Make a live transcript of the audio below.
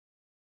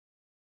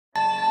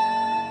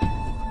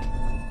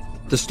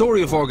The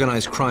story of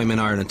organised crime in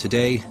Ireland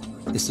today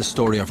is the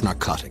story of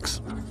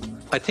narcotics.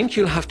 I think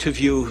you'll have to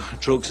view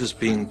drugs as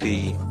being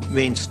the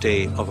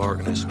mainstay of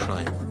organised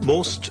crime.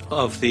 Most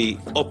of the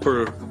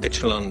upper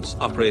echelons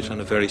operate on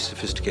a very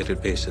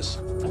sophisticated basis.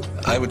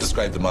 I would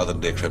describe the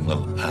modern-day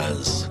criminal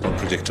as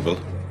unpredictable,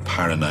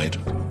 paranoid,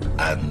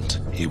 and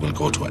he will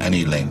go to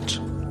any length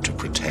to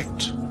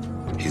protect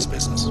his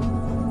business.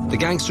 The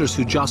gangsters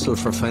who jostle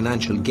for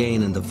financial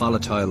gain in the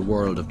volatile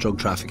world of drug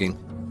trafficking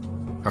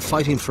are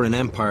fighting for an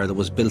empire that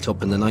was built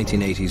up in the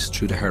 1980s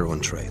through the heroin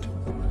trade.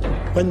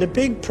 When the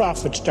big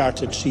profits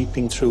started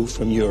seeping through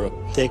from Europe,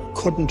 they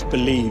couldn't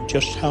believe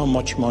just how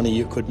much money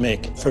you could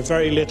make for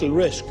very little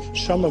risk.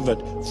 Some of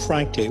it,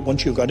 frankly,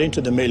 once you got into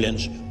the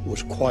millions,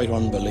 was quite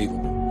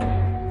unbelievable.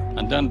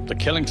 And then the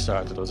killing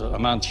started. There was a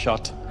man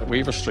shot at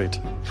Weaver Street,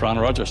 Fran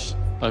Rogers.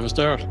 I was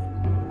there.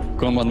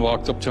 Gunman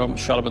walked up to him,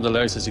 shot him in the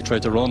legs as he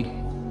tried to run,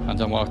 and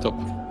then walked up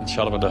and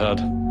shot him in the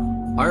head.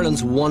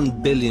 Ireland's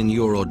 €1 billion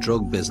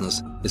drug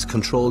business is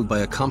controlled by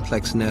a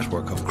complex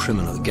network of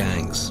criminal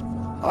gangs.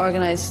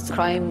 Organised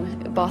crime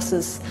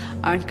bosses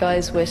aren't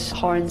guys with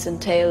horns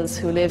and tails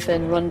who live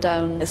in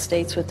rundown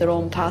estates with their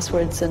own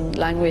passwords and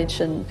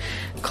language and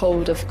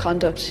code of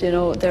conduct. You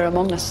know, they're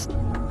among us.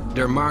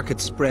 Their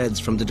market spreads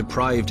from the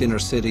deprived inner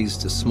cities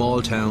to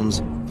small towns,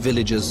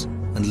 villages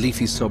and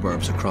leafy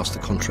suburbs across the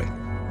country.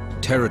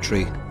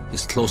 Territory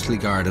is closely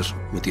guarded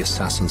with the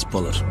assassin's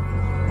bullet.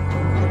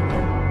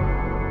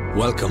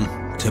 Welcome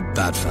to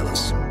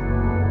Badfellas.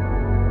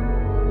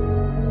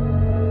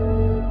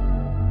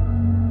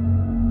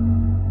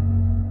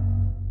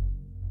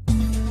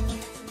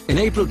 In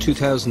April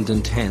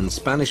 2010,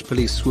 Spanish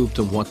police swooped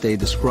on what they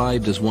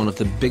described as one of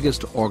the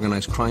biggest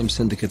organised crime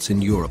syndicates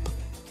in Europe,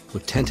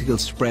 with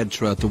tentacles spread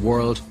throughout the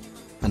world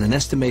and an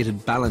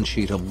estimated balance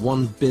sheet of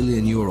 €1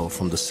 billion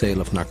from the sale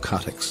of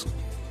narcotics.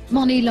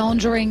 Money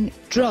laundering,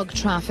 drug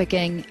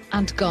trafficking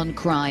and gun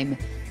crime.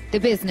 The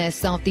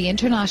business of the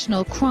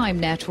international crime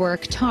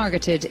network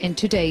targeted in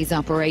today's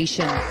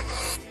operation.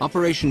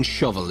 Operation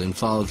Shovel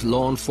involved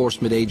law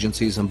enforcement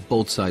agencies on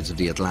both sides of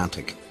the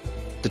Atlantic.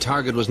 The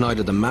target was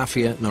neither the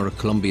mafia nor a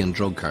Colombian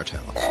drug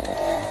cartel.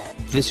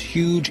 This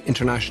huge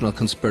international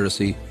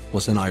conspiracy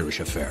was an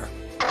Irish affair.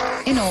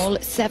 In all,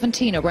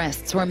 17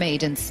 arrests were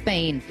made in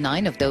Spain.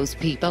 9 of those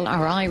people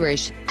are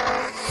Irish.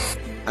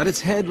 At its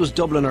head was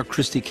Dubliner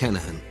Christy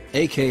Kinahan,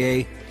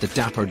 aka the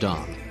Dapper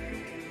Don.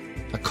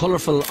 A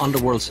colourful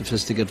underworld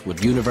sophisticate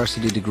with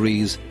university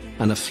degrees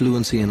and a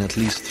fluency in at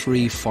least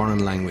 3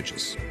 foreign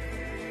languages.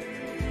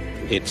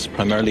 It's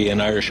primarily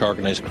an Irish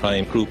organised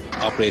crime group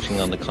operating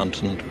on the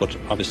continent, but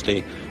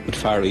obviously with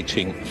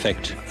far-reaching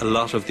effect. A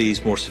lot of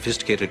these more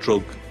sophisticated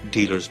drug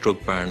dealers,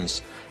 drug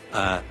barons,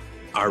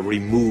 are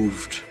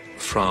removed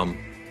from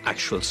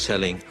actual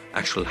selling,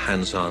 actual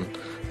hands-on.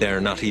 They're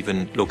not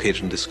even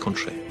located in this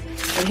country.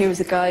 And here was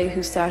a guy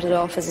who started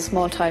off as a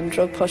small-time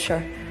drug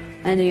pusher,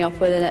 ending up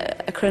with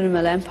a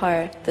criminal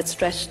empire that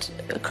stretched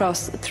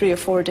across 3 or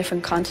 4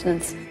 different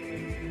continents.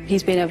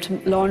 He's been able to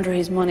launder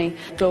his money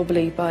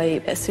globally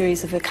by a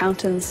series of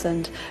accountants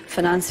and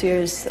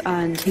financiers,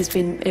 and he's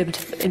been able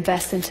to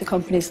invest into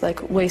companies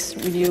like waste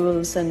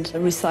renewals and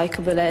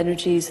recyclable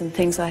energies and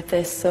things like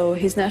this. So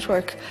his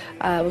network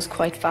was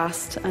quite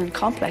vast and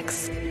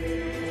complex.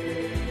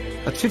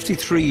 At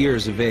 53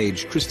 years of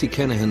age, Christy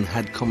Kinahan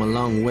had come a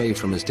long way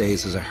from his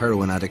days as a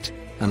heroin addict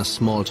and a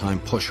small-time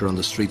pusher on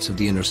the streets of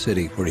the inner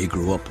city where he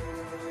grew up.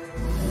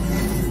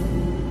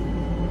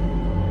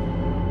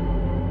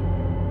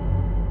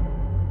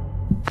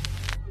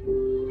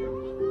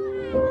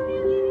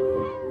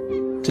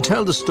 To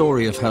tell the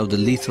story of how the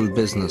lethal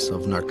business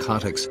of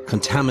narcotics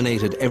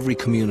contaminated every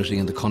community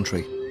in the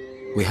country,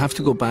 we have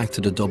to go back to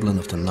the Dublin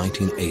of the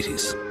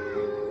 1980s.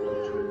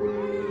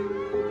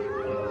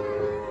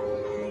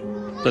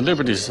 The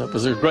Liberties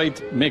was a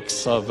great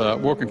mix of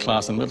working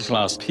class and middle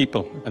class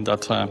people in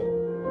that time.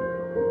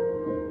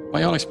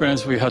 My own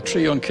experience, we had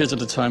 3 young kids at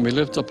the time. We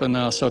lived up in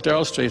South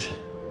Earl Street.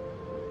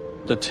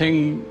 The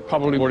thing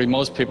probably worried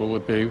most people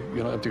would be,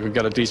 you know, if they could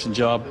get a decent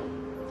job,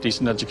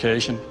 decent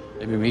education,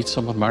 maybe meet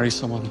someone, marry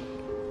someone,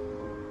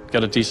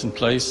 get a decent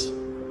place.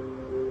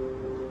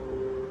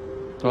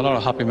 There are a lot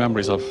of happy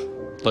memories of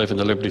life in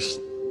the Liberties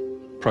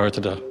prior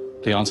to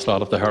the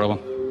onslaught of the heroin.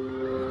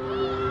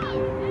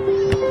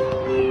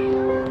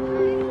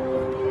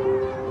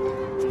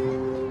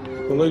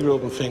 When I grew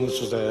up in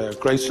things, there was a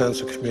great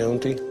sense of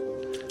community.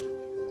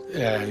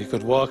 You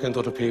could walk into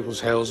other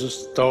people's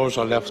houses. Doors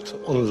are left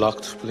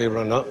unlocked, believe it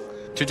or not.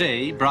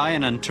 Today,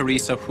 Brian and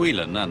Teresa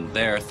Whelan and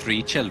their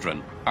 3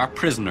 children are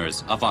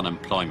prisoners of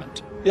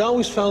unemployment. You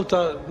always felt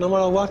that no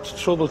matter what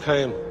trouble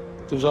came,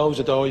 there was always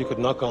a door you could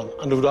knock on,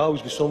 and there would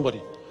always be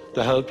somebody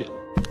to help you.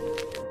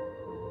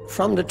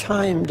 From the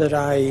time that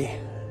I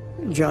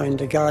joined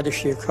the Garda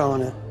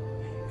Síochána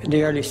in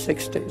the early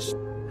 60s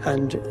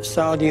and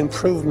saw the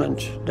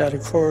improvement that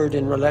occurred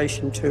in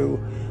relation to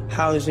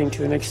housing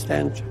to an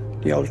extent,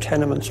 the old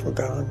tenements were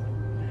gone,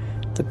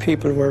 the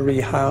people were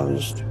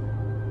rehoused.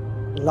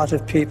 A lot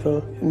of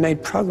people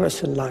made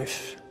progress in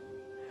life.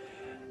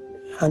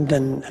 And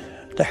then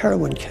the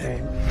heroin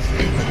came.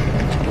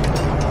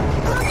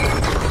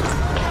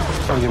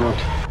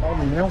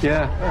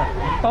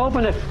 Yeah.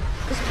 Open it.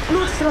 There's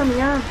blood still on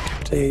my arm.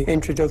 The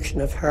introduction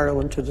of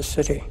heroin to the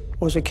city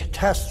was a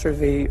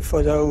catastrophe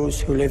for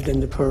those who lived in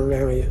the poorer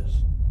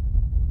areas.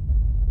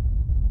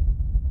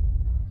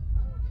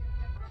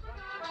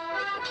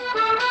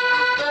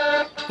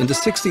 In the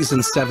 60s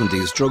and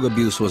 70s, drug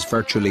abuse was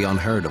virtually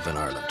unheard of in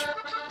Ireland.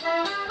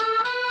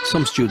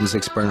 Some students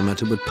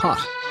experimented with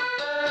pot.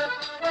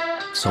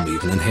 Some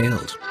even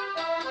inhaled.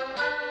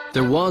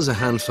 There was a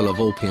handful of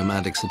opium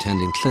addicts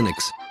attending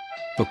clinics,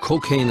 but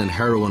cocaine and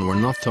heroin were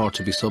not thought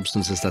to be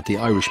substances that the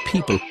Irish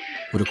people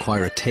would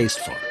acquire a taste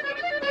for.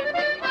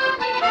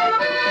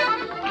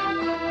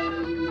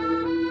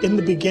 In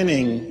the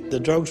beginning, the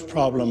drugs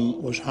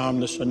problem was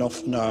harmless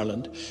enough in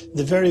Ireland.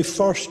 The very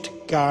first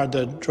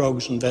Garda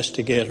drugs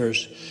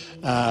investigators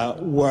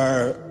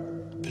were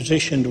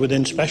positioned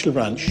within Special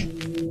Branch.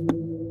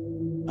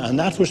 And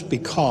that was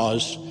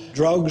because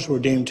drugs were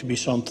deemed to be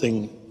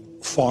something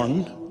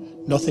foreign,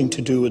 nothing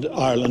to do with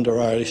Ireland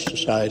or Irish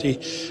society,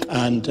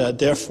 and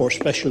therefore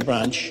Special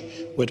Branch,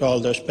 with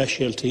all their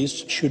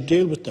specialties, should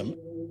deal with them.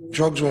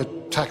 Drugs were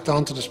tacked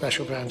onto the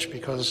Special Branch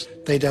because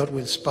they dealt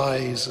with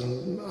spies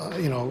and,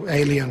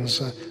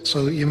 aliens,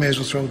 so you may as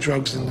well throw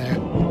drugs in there.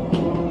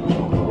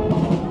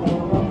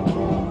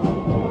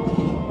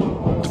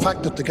 The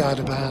fact that the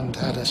Garda band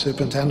had a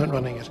superintendent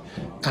running it,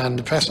 and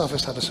the press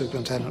office had a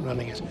superintendent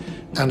running it,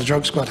 and the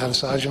drug squad had a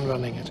sergeant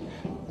running it,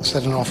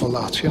 said an awful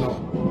lot,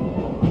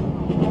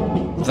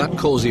 That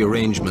cosy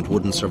arrangement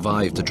wouldn't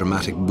survive the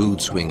dramatic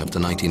mood swing of the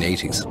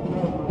 1980s.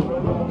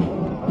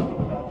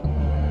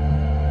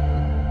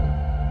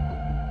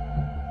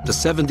 The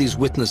 70s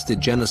witnessed the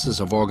genesis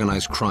of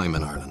organised crime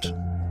in Ireland.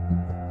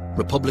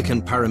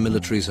 Republican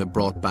paramilitaries had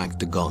brought back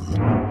the gun.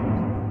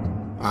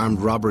 Armed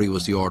robbery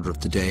was the order of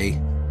the day,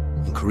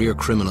 and career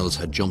criminals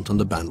had jumped on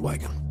the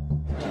bandwagon.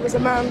 There was a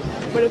man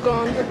with a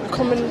gun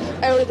coming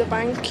out of the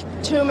bank.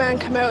 Two men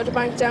came out of the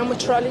bank down with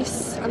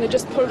trolleys, and they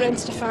just pulled it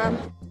into the farm.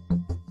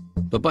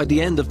 But by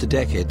the end of the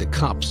decade, the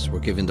cops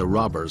were giving the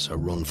robbers a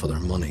run for their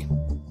money.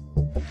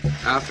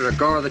 After a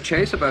Garda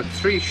chase, about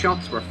 3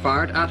 shots were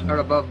fired at or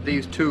above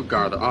these 2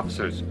 Garda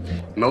officers.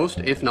 Most,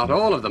 if not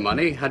all of the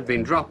money, had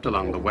been dropped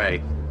along the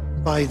way.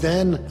 By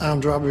then,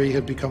 armed robbery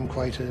had become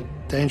quite a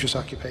dangerous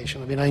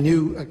occupation. I mean, I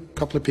knew a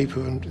couple of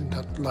people in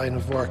that line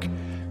of work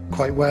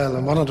quite well,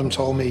 and one of them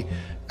told me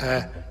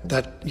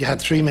that you had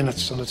 3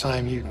 minutes from the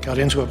time you got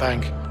into a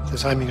bank to the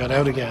time you got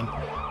out again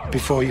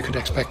before you could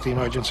expect the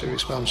emergency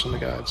response from the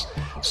guards.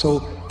 So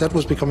that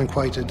was becoming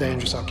quite a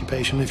dangerous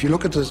occupation. If you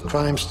look at the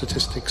crime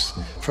statistics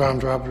for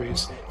armed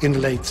robberies in the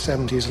late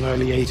 70s and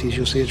early 80s,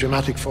 you'll see a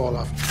dramatic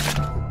fall-off.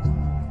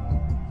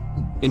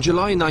 In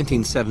July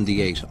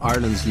 1978,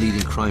 Ireland's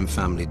leading crime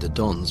family, the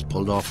Dunns,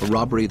 pulled off a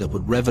robbery that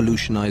would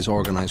revolutionise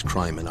organised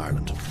crime in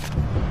Ireland.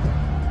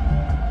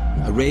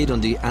 A raid on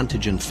the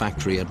antigen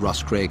factory at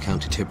Roscrea,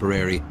 County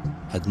Tipperary,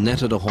 had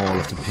netted a haul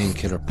of the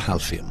painkiller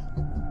Palfium.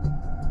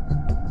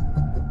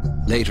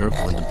 Later,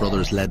 when the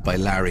brothers, led by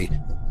Larry,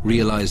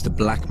 realised the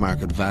black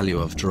market value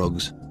of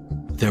drugs,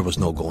 there was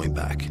no going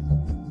back.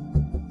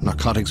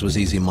 Narcotics was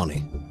easy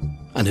money,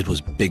 and it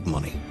was big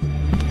money.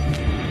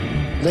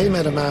 They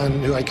met a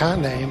man who I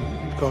can't name,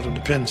 called him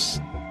the Prince.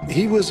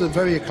 He was a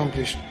very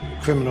accomplished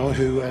criminal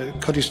who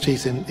cut his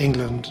teeth in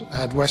England,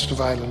 had west of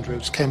Ireland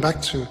roots, came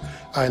back to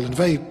Ireland,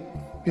 very,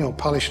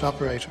 polished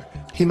operator.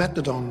 He met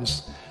the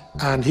Dunns,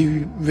 and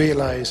he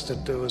realised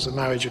that there was a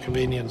marriage of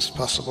convenience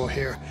possible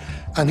here.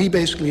 And he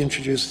basically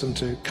introduced them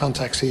to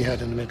contacts he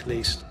had in the Middle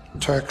East,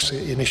 Turks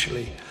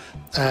initially,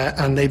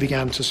 and they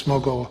began to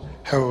smuggle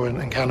heroin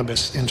and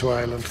cannabis into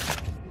Ireland.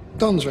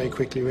 Dunns very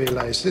quickly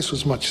realised this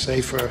was much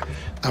safer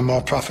and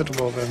more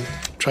profitable than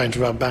trying to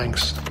rob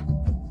banks.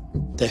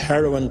 The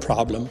heroin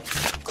problem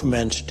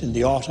commenced in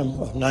the autumn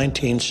of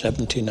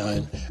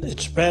 1979. It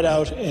spread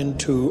out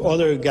into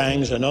other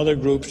gangs and other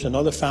groups and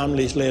other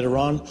families later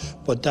on,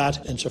 but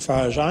that,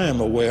 insofar as I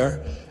am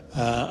aware,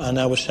 and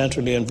I was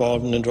centrally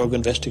involved in drug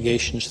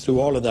investigations through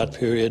all of that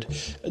period,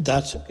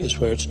 that is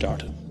where it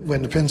started.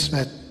 When the Prince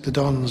met the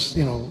Dunns,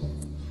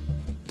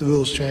 the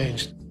rules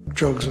changed.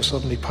 Drugs are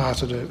suddenly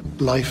part of the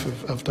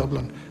life of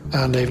Dublin,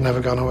 and they've never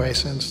gone away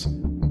since.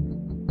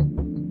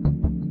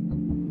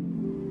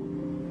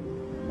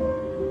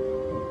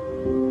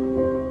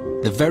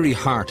 The very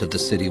heart of the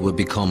city would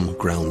become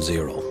ground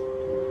zero.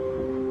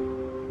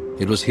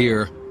 It was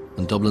here,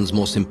 on Dublin's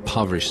most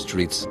impoverished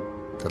streets,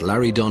 that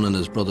Larry Dunn and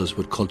his brothers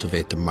would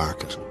cultivate the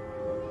market.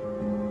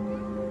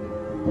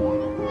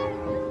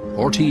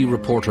 RTE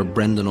reporter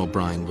Brendan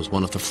O'Brien was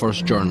one of the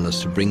first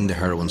journalists to bring the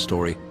heroin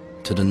story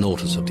to the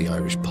notice of the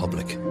Irish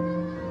public.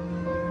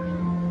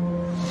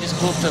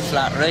 Just go up to a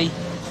flat, right?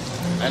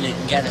 And you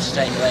can get it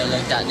straight away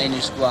like that, and then you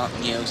just go out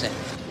and use it.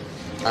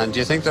 And do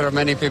you think there are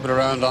many people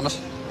around on it?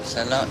 It's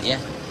a lot, yeah.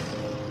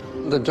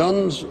 The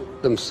Dunns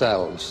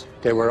themselves,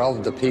 they were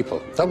of the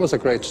people. That was a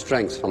great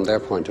strength from their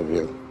point of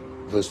view.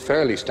 It was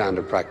fairly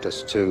standard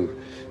practice to,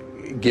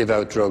 give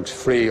out drugs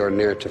free or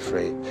near to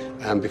free.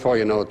 And before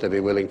you know it, they'll be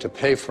willing to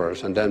pay for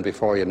it. And then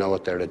before you know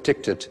it, they're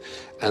addicted.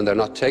 And they're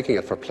not taking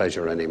it for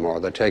pleasure anymore.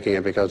 They're taking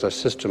it because their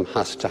system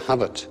has to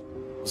have it.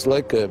 It was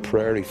like a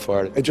prairie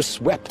fire. It just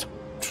swept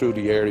through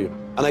the area.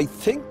 And I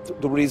think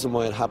the reason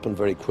why it happened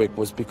very quick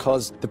was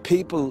because the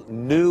people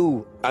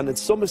knew and in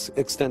some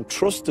extent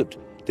trusted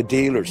the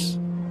dealers,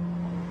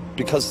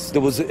 because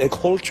there was a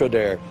culture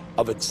there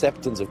of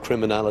acceptance of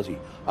criminality.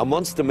 And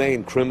once the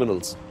main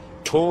criminals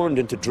turned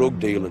into drug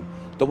dealing,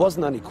 there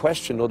wasn't any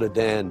question other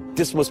than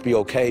this must be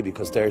okay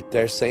because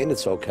they're saying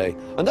it's okay.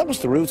 And that was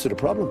the roots of the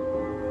problem.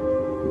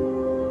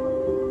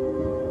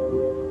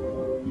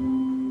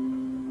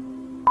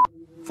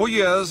 For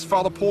years,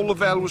 Father Paul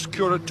Lavelle was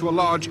curate to a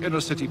large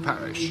inner-city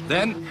parish.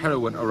 Then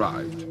heroin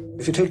arrived.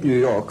 If you take New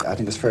York, I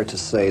think it's fair to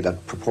say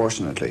that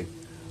proportionately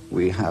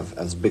we have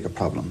as big a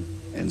problem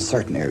in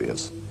certain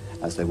areas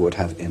as they would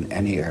have in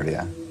any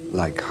area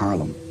like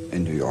Harlem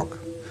in New York.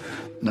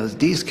 Now,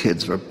 these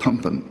kids were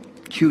pumping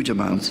huge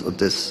amounts of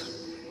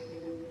this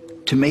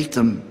to make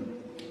them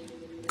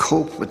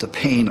cope with the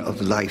pain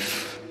of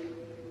life.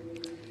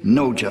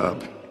 No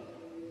job,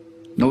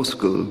 no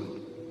school,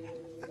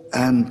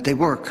 and they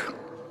work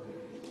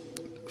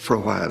for a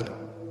while.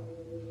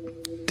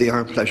 They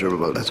are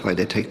pleasurable, that's why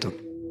they take them.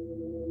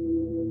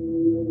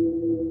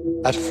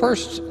 At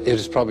first, it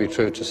is probably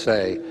true to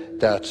say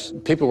that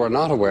people were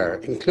not aware,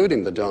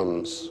 including the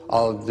Duns,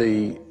 of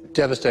the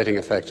devastating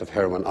effects of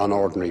heroin on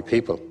ordinary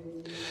people.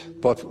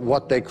 But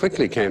what they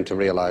quickly came to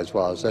realize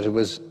was that it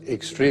was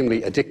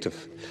extremely addictive.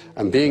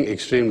 And being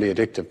extremely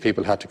addictive,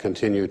 people had to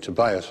continue to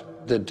buy it.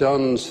 The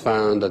Duns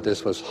found that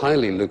this was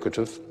highly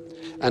lucrative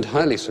and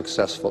highly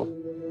successful.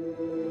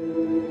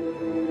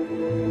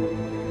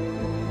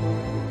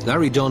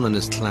 Larry Dunn and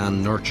his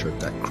clan nurtured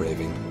that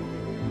craving.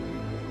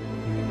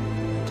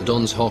 The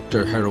Duns hawked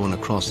their heroin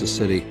across the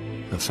city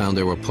and found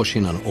they were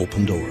pushing on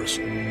open doors.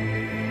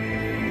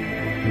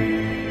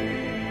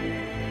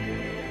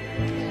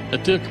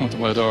 It did come to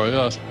my door,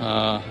 yes.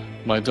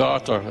 My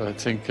daughter, I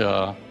think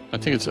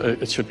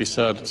it should be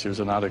said that she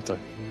was an addict.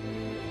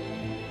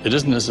 It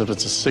isn't as if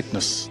it's a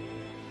sickness,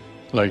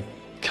 like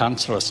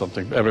cancer or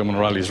something, everyone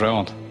rallies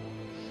round.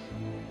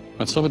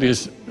 When somebody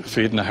is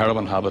feeding a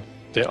heroin habit,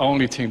 the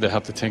only thing they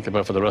have to think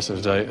about for the rest of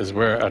the day is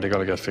where are they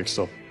going to get fixed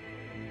up.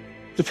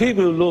 The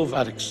people who love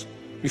addicts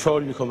before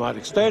they become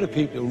addicts, they're the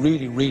people who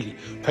really, really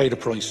pay the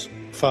price.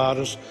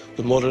 Fathers,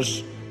 the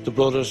mothers, the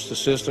brothers, the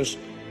sisters.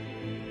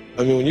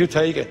 I mean, when you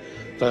take it,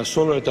 the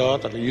son or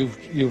daughter that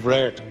you've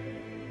reared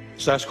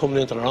starts coming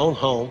into their own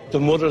home, the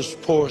mother's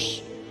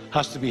purse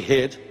has to be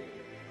hid,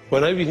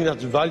 when everything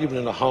that's valuable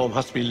in the home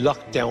has to be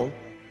locked down,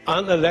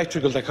 and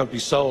electrical that can be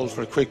sold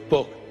for a quick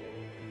buck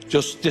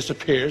just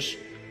disappears.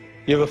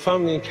 You have a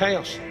family in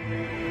chaos.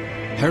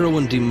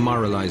 Heroin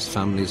demoralised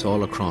families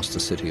all across the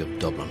city of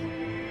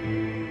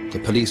Dublin. The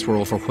police were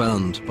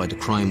overwhelmed by the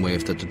crime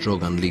wave that the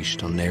drug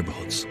unleashed on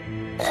neighbourhoods.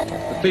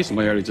 The police in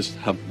my area just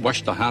have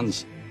washed their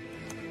hands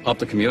of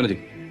the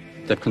community.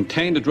 They've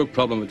contained the drug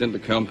problem within the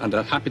community and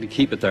they're happy to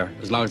keep it there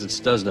as long as it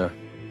stays there.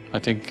 I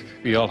think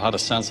we all had a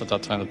sense at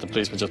that time that the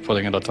police were just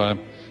putting in their time,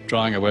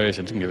 drawing away.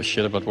 They didn't give a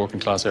shit about working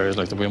class areas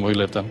like the one we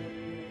lived in.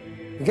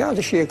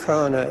 Garda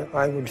Síochána,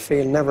 I would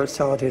feel, never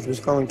thought it was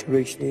going to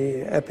reach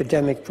the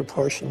epidemic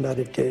proportion that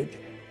it did.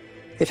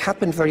 It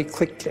happened very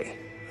quickly,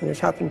 and it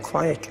happened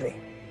quietly.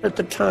 At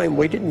the time,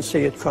 we didn't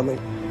see it coming.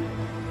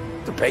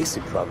 The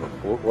basic problem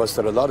was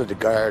that a lot of the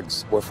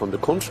guards were from the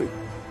country.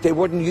 They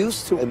weren't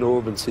used to an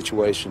urban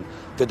situation,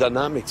 the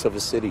dynamics of a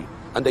city,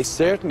 and they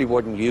certainly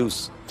weren't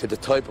used to the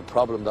type of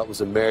problem that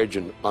was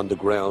emerging on the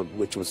ground,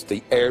 which was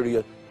the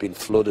area being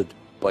flooded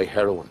by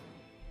heroin.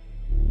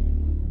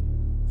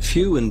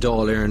 Few in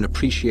Dáil Éireann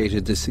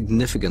appreciated the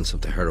significance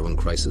of the heroin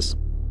crisis.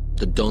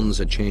 The Duns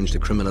had changed the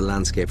criminal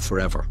landscape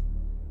forever.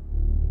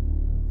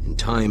 In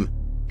time,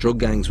 drug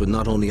gangs would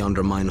not only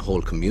undermine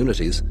whole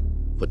communities,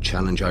 but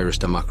challenge Irish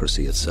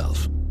democracy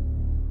itself.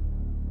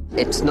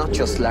 It's not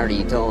just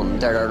Larry Dunn.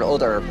 There are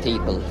other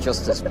people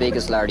just as big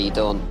as Larry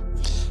Dunn.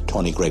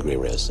 Tony Gregory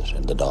raised it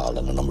in the Dáil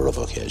on a number of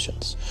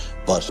occasions.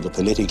 But the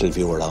political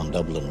view around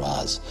Dublin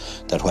was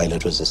that while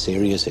it was a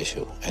serious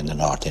issue in the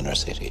North Inner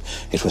City,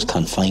 it was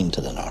confined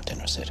to the North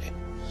Inner City.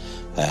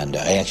 And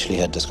I actually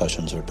had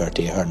discussions with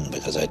Bertie Ahern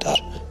because I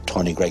thought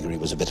Tony Gregory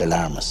was a bit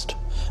alarmist,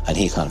 and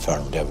he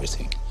confirmed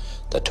everything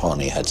that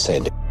Tony had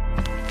said.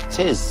 It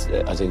is,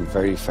 I think,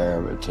 very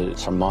fair to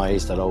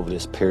surmise that over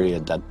this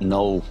period that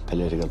no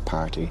political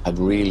party had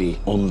really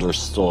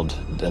understood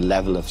the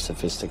level of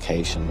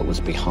sophistication that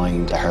was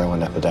behind the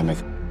heroin epidemic.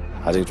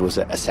 I think there was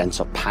a sense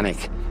of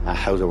panic at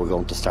how they were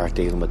going to start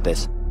dealing with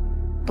this.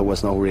 There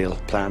was no real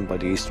plan by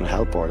the Eastern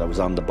Health Board. I was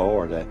on the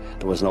board.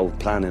 There was no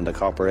plan in the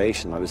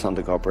corporation. I was on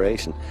the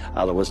corporation.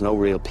 There was no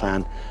real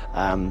plan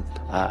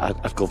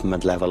at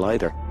government level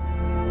either.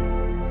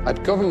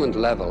 At government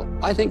level,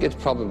 I think it's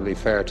probably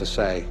fair to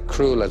say,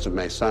 cruel as it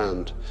may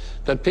sound,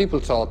 that people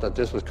thought that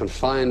this was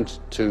confined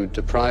to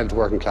deprived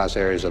working class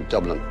areas of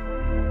Dublin.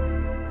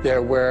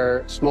 There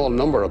were a small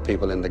number of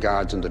people in the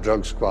guards and the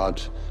drug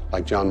squad,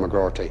 like John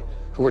McGroarty,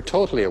 who who were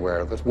totally aware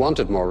of it,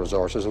 wanted more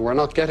resources, and were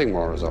not getting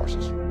more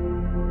resources.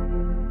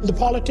 The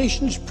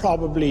politicians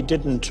probably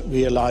didn't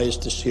realise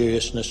the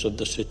seriousness of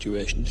the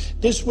situation.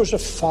 This was a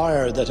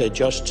fire that had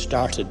just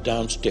started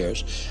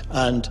downstairs,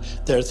 and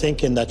they're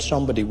thinking that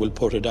somebody will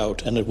put it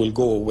out and it will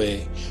go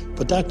away.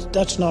 But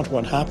that's not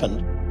what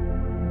happened.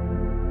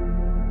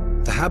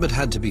 The habit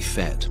had to be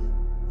fed.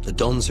 The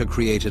Duns had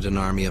created an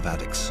army of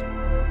addicts.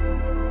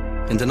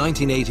 In the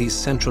 1980s,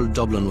 central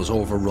Dublin was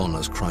overrun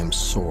as crime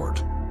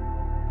soared.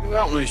 I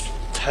don't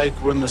take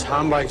women's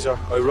handbags, or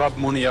I rob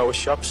money out of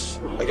shops.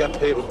 I get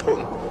people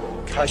putting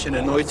cash in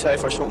a night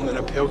safe or something in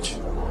a pouch.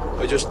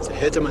 I just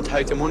hit them and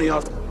take the money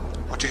off them.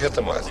 What do you hit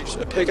them with?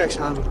 A pickaxe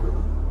handle.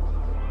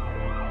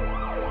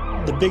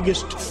 The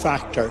biggest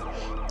factor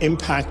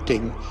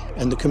impacting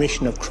in the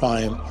commission of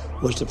crime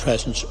was the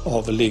presence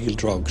of illegal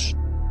drugs.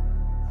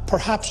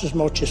 Perhaps as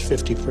much as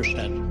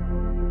 50%.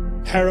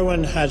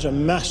 Heroin has a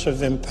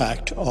massive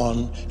impact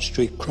on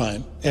street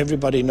crime.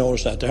 Everybody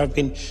knows that. There have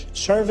been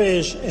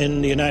surveys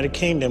in the United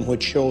Kingdom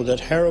which show that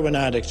heroin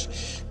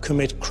addicts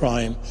commit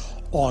crime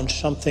on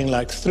something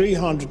like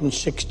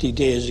 360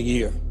 days a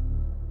year.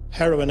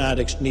 Heroin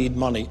addicts need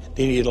money.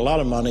 They need a lot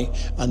of money,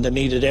 and they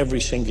need it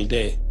every single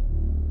day.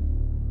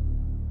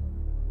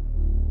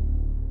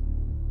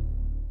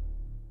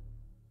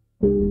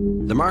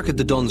 The market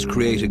the Duns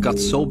created got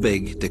so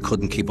big they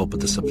couldn't keep up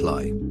with the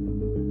supply.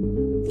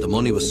 The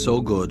money was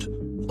so good,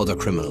 other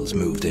criminals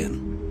moved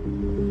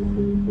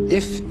in.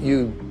 If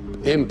you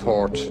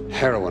import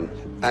heroin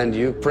and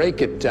you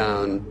break it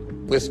down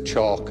with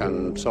chalk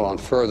and so on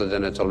further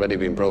than it's already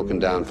been broken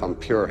down from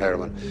pure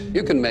heroin,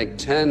 you can make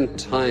 10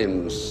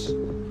 times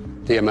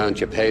the amount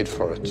you paid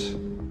for it.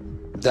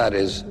 That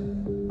is,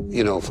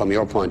 you know, from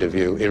your point of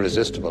view,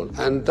 irresistible.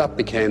 And that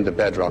became the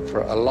bedrock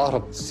for a lot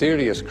of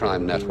serious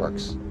crime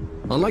networks.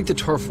 Unlike the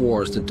turf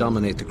wars that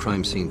dominate the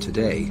crime scene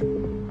today,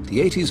 the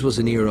 80s was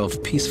an era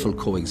of peaceful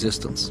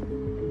coexistence.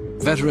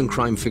 Veteran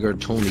crime figure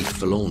Tony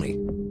Filoni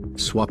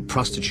swapped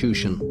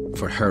prostitution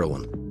for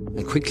heroin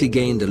and quickly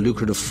gained a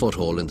lucrative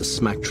foothold in the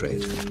smack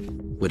trade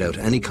without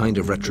any kind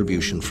of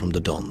retribution from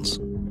the Duns.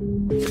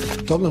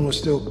 Dublin was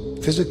still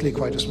physically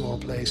quite a small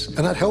place, and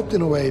that helped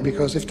in a way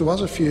because if there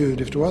was a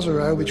feud, if there was a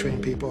row between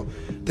people,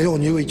 they all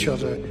knew each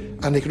other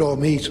and they could all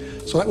meet.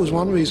 So that was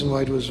one reason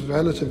why there was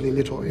relatively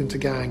little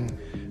inter-gang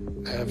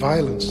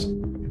violence.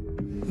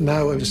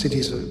 Now the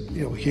city's a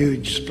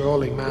huge,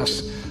 sprawling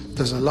mass.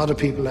 There's a lot of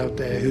people out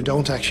there who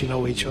don't actually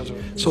know each other.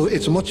 So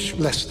it's a much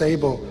less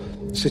stable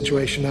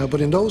situation now.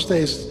 But in those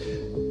days,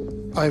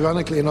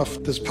 ironically enough,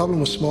 this problem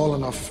was small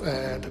enough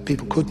that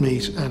people could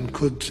meet and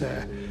could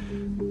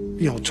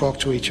talk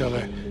to each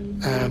other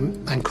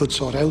and could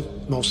sort out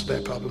most of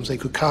their problems. They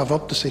could carve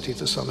up the city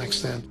to some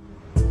extent.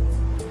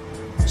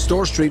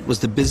 Store Street was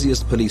the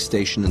busiest police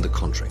station in the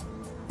country.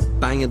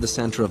 Bang in the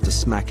centre of the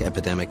smack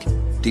epidemic,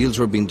 deals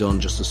were being done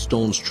just a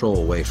stone's throw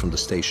away from the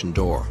station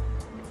door.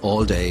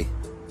 All day,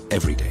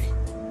 every day.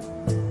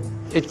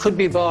 It could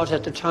be bought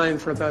at the time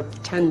for about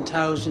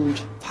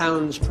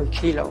 £10,000 per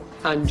kilo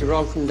and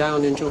broken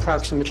down into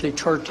approximately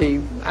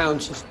 30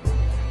 ounces.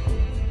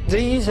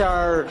 These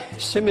are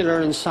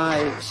similar in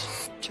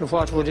size to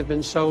what would have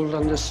been sold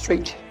on the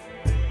street.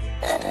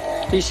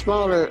 These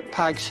smaller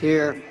packs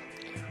here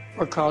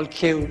were called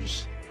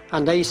Qs,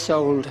 and they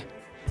sold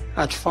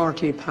at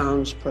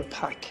 £40 per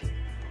pack.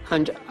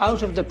 And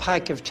out of the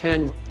pack of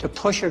 10, the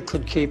pusher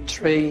could keep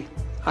 3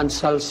 and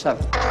sell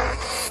 7.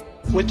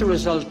 With the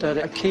result that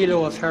a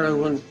kilo of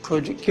heroin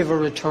could give a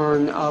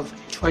return of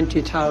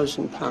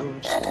 £20,000.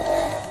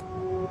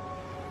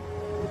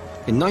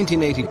 In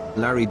 1980,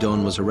 Larry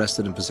Dunn was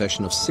arrested in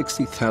possession of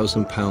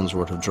 £60,000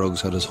 worth of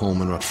drugs at his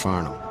home in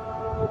Rathfarnham.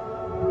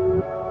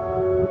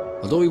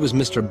 Although he was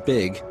Mr.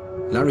 Big,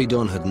 Larry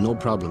Dunn had no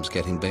problems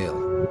getting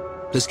bail.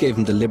 This gave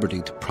him the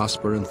liberty to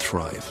prosper and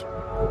thrive.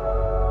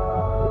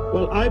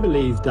 Well, I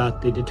believe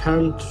that the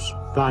deterrent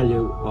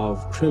value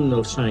of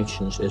criminal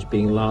sanctions is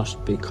being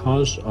lost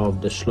because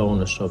of the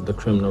slowness of the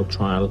criminal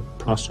trial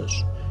process.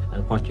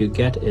 And what you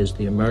get is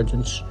the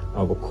emergence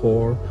of a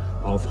core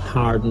of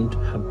hardened,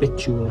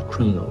 habitual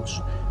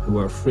criminals who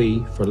are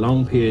free for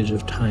long periods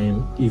of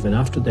time, even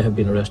after they have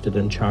been arrested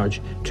and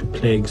charged, to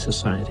plague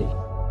society.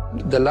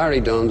 The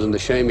Larry Dunns and the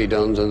Shamey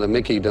Dunns and the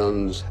Mickey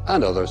Dunns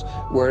and others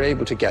were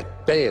able to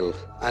get bail,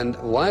 and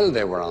while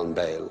they were on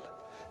bail,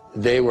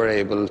 they were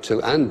able to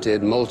and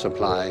did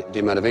multiply the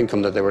amount of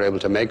income that they were able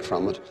to make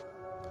from it.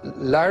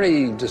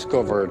 Larry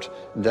discovered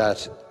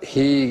that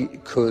he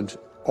could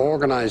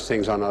organise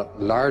things on a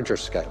larger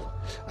scale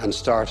and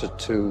started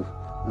to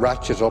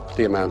ratchet up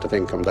the amount of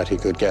income that he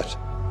could get.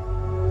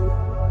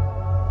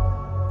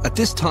 At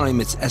this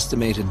time, it's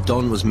estimated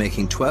Dunn was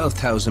making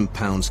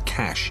 £12,000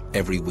 cash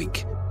every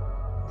week.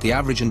 The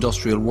average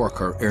industrial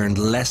worker earned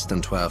less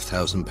than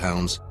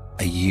 £12,000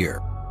 a year.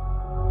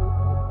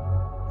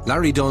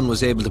 Larry Dunn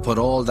was able to put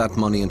all that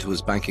money into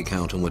his bank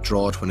account and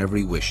withdraw it whenever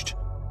he wished,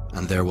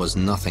 and there was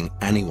nothing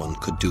anyone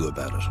could do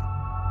about it.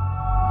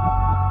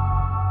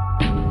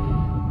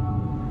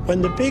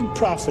 When the big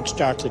profits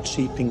started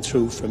seeping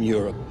through from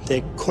Europe,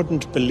 they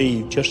couldn't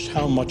believe just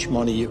how much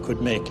money you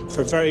could make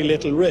for very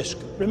little risk.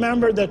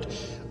 Remember that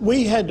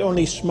we had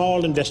only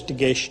small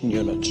investigation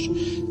units.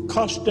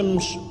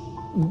 Customs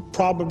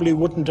probably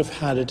wouldn't have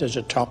had it as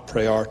a top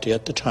priority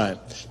at the time.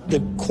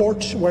 The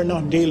courts were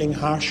not dealing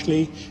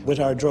harshly with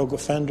our drug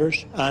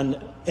offenders, and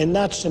in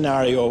that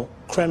scenario,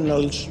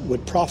 criminals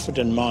with profit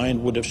in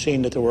mind would have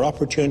seen that there were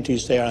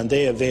opportunities there and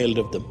they availed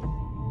of them.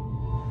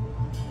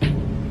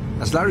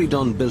 As Larry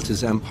Dunn built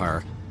his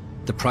empire,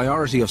 the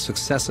priority of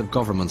successive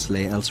governments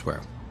lay elsewhere.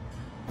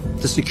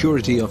 The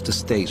security of the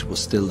state was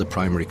still the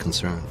primary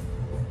concern.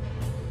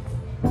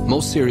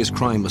 Most serious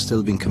crime was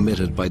still being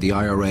committed by the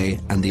IRA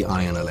and the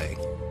INLA.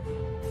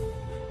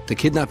 The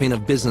kidnapping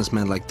of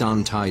businessmen like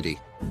Don Tidy,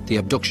 the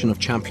abduction of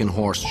champion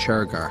horse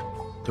Shergar,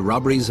 the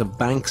robberies of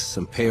banks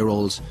and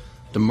payrolls,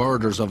 the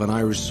murders of an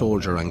Irish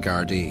soldier and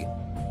Gardaí.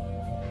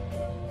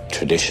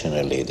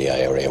 Traditionally, the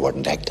IRA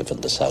weren't active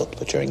in the south,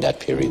 but during that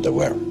period they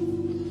were.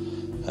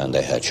 And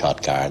they had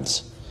shot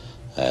guards,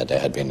 they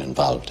had been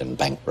involved in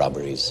bank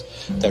robberies.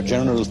 Their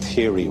general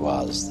theory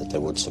was that they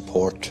would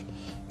support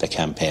the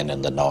campaign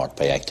in the north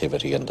by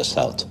activity in the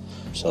south.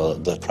 So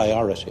the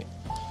priority,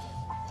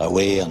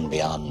 away and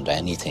beyond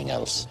anything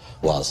else,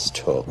 was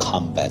to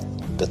combat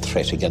the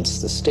threat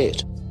against the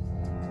state.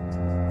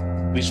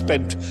 We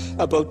spent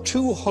about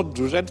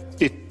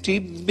 250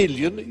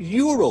 million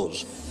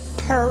euros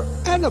per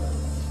annum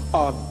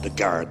on the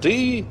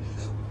Gardaí,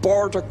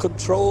 border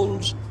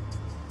controls.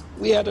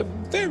 We had a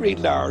very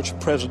large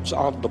presence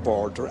on the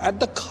border, and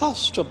the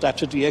cost of that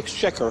to the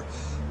Exchequer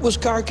was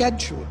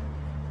gargantuan.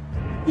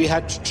 We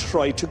had to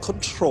try to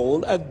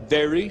control a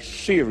very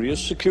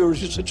serious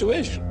security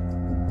situation.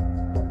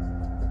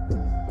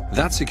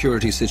 That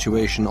security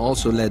situation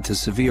also led to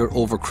severe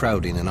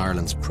overcrowding in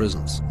Ireland's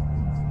prisons.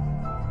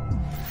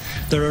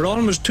 There are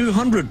almost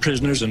 200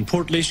 prisoners in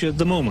Portlaoise at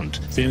the moment.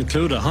 They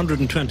include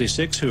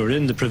 126 who are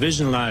in the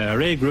Provisional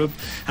IRA group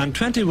and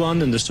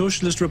 21 in the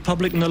Socialist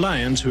Republican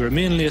Alliance who are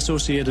mainly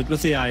associated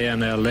with the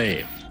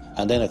INLA.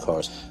 And then, of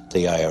course,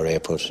 the IRA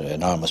put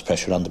enormous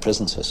pressure on the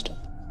prison system.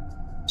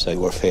 So we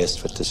were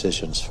faced with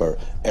decisions for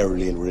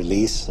early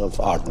release of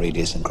ordinary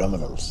decent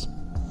criminals.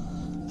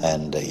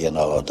 And, you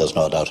know, there's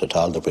no doubt at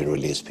all that we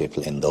released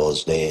people in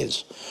those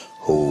days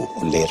who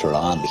later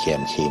on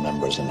became key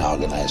members in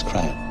organised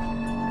crime.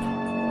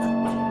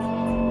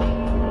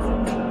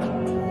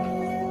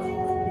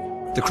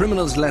 The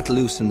criminals let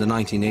loose in the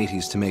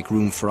 1980s to make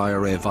room for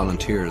IRA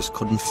volunteers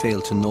couldn't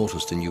fail to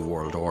notice the New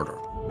World Order.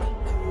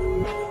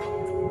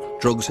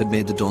 Drugs had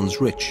made the Dunns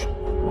rich.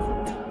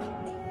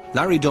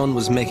 Larry Dunn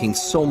was making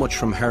so much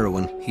from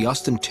heroin, he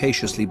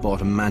ostentatiously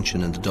bought a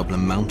mansion in the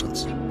Dublin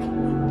mountains.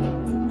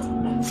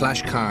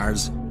 Flash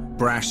cars,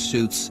 brash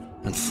suits,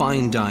 and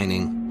fine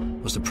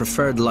dining was the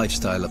preferred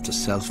lifestyle of the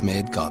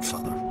self-made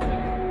godfather.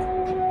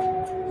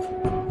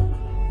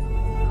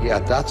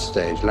 At that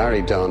stage,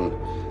 Larry Dunn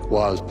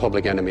was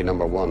public enemy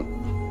number one.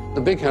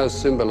 The big house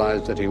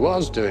symbolised that he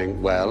was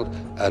doing well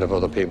out of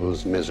other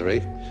people's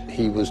misery.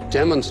 He was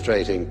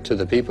demonstrating to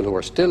the people who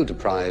were still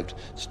deprived,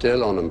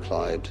 still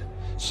unemployed,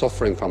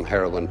 suffering from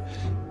heroin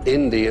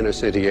in the inner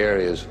city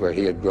areas where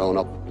he had grown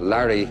up.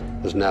 Larry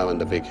was now in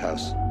the big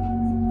house.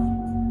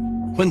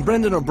 When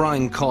Brendan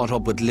O'Brien caught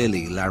up with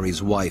Lily,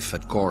 Larry's wife,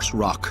 at Gorse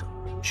Rock,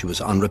 she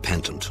was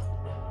unrepentant.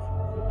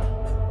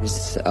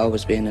 He's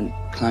always been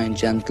a kind,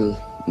 gentle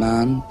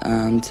man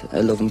and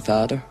a loving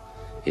father.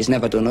 He's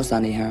never done us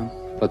any harm.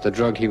 But the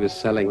drug he was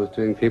selling was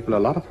doing people a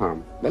lot of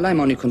harm. Well,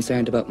 I'm only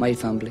concerned about my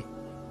family.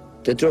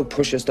 The drug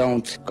pushers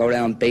don't go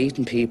around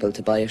beating people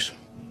to buy it.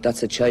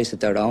 That's a choice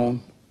of their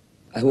own.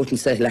 I wouldn't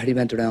say Larry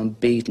went around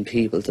beating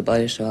people to buy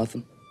it off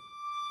him.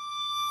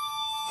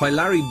 While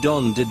Larry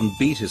Dunn didn't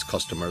beat his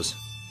customers,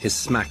 his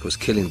smack was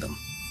killing them.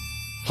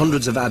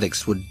 Hundreds of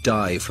addicts would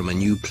die from a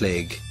new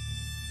plague,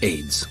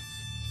 AIDS.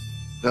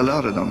 A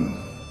lot of them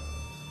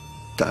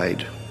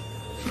died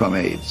from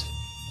AIDS.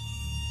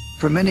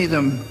 For many of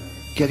them,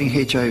 getting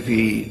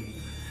HIV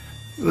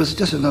was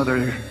just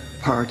another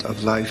part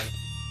of life.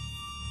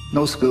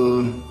 No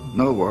school,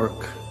 no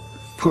work,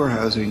 poor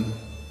housing,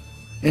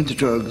 into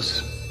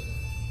drugs,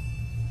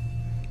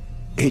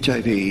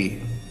 HIV,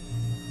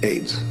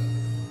 AIDS.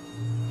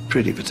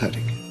 Pretty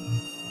pathetic.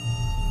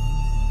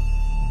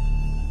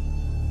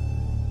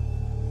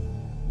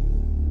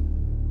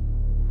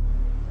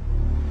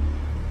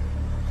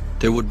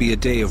 There would be a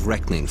day of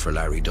reckoning for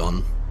Larry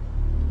Dunn.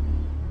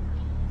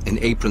 In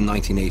April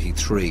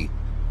 1983,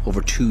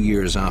 over 2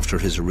 years after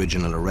his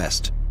original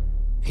arrest,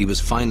 he was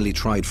finally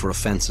tried for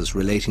offences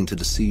relating to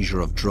the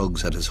seizure of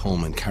drugs at his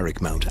home in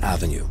Carrickmount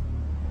Avenue.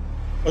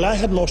 Well, I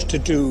had most to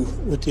do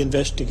with the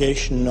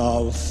investigation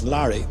of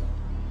Larry.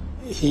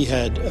 He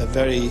had a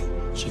very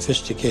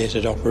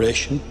sophisticated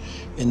operation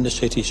in the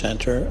city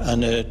centre,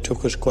 and it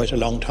took us quite a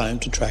long time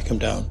to track him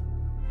down.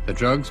 The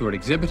drugs were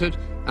exhibited,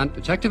 and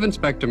Detective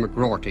Inspector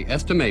McRorty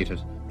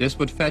estimated this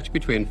would fetch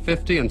between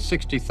 £50,000 and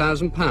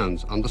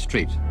 £60,000 on the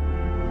street.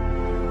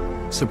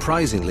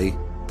 Surprisingly,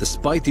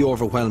 despite the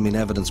overwhelming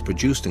evidence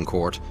produced in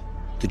court,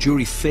 the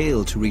jury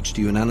failed to reach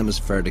the unanimous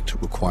verdict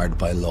required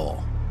by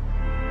law.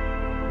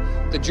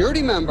 The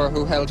jury member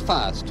who held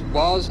fast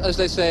was, as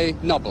they say,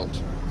 nobbled,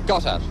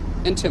 got at,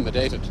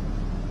 intimidated.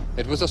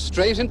 It was a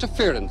straight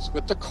interference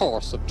with the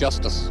course of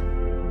justice.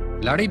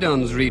 Larry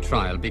Dunn's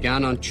retrial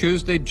began on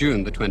Tuesday,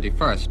 June the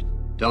 21st.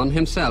 Dunn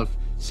himself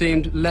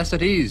seemed less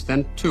at ease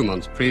than 2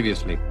 months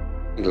previously.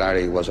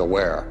 Larry was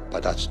aware by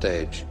that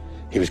stage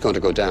he was going to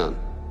go down.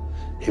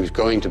 He was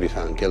going to be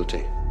found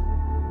guilty.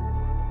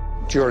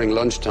 During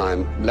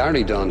lunchtime,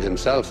 Larry Dunn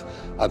himself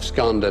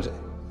absconded,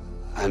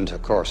 and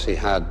of course he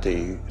had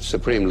the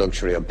supreme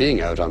luxury of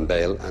being out on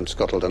bail and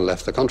scuttled and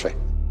left the country.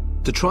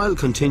 The trial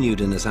continued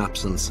in his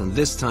absence, and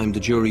this time the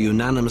jury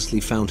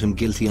unanimously found him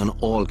guilty on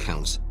all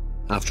counts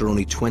after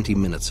only 20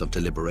 minutes of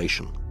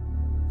deliberation.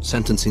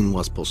 Sentencing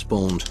was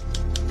postponed,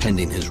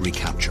 pending his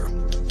recapture.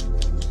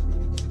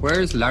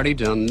 Where's Larry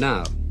Dunn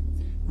now?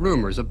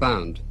 Rumours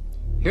abound.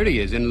 Here he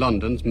is in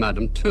London's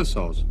Madame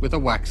Tussauds with a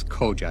wax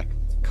Kojak,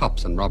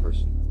 cops and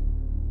robbers.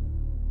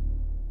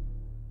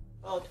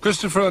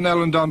 Christopher and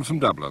Ellen Dunn from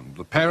Dublin,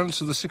 the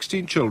parents of the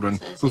 16 children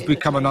who've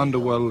become an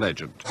underworld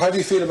legend. How do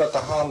you feel about the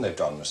harm they've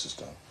done, Mrs.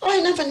 Dunn? I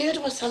never knew they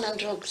were selling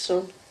drugs,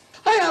 son.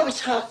 I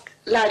always thought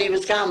Larry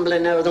was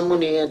gambling out of the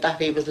money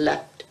that he was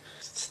left.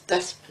 It's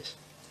desperate.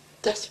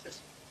 Desperate.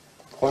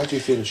 Why do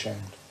you feel ashamed?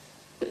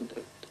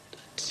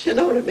 You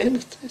know what I mean?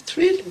 It's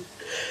really...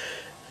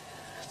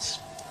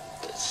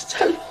 It's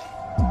terrible.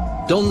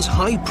 Dunn's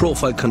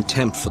high-profile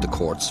contempt for the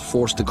courts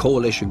forced the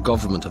coalition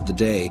government of the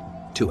day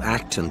to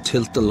act and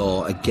tilt the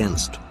law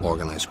against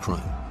organised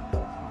crime.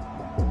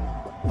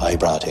 I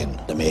brought in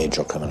the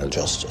major criminal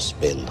justice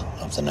bill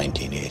of the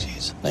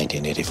 1980s,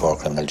 1984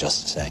 Criminal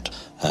Justice Act,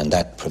 and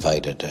that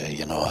provided,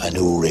 a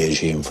new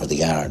regime for the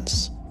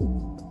guards.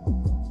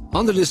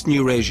 Under this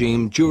new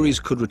regime, juries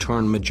could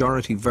return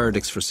majority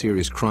verdicts for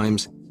serious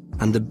crimes,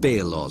 and the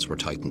bail laws were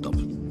tightened up.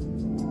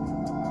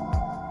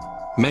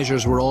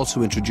 Measures were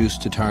also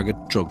introduced to target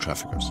drug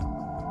traffickers.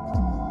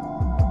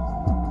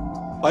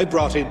 I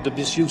brought in the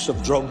Misuse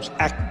of Drugs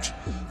Act,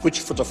 which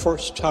for the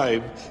first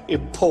time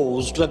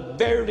imposed a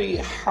very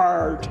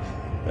hard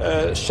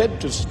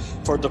sentence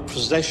for the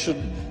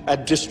possession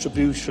and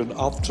distribution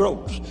of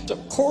drugs. The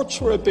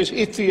courts were a bit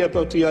iffy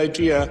about the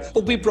idea,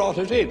 but we brought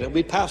it in and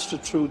we passed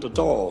it through the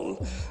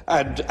Dáil,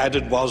 and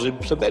it was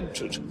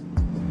implemented.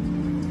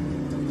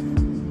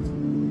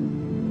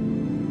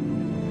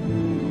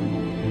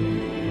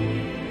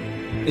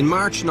 In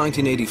March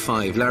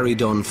 1985, Larry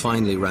Dunn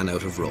finally ran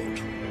out of road.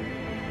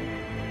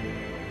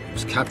 He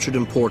was captured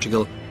in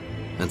Portugal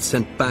and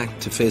sent back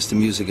to face the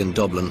music in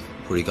Dublin,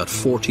 where he got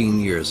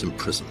 14 years in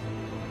prison.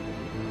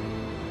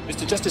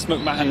 Mr. Justice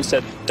McMahon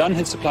said Dunn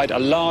had supplied a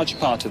large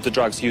part of the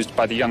drugs used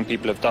by the young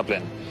people of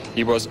Dublin.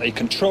 He was a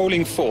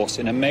controlling force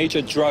in a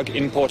major drug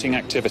importing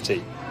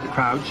activity. The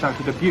crowd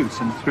shouted abuse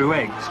and threw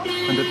eggs,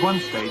 and at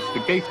one stage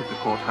the gate of the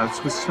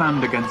courthouse was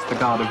slammed against the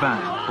Garda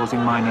van, causing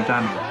minor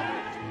damage.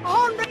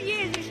 100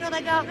 years you should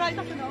have got right.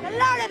 A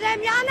lot of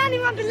them, yeah, and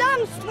anyone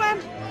belongs to him.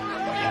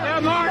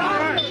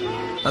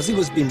 As he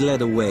was being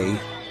led away,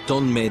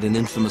 Dunn made an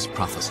infamous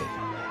prophecy.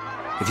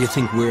 If you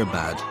think we're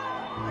bad,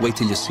 wait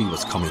till you see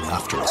what's coming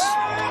after us.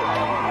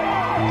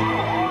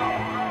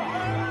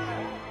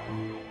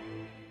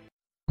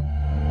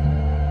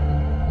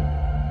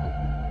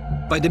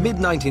 By the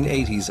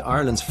mid-1980s,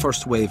 Ireland's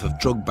first wave of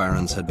drug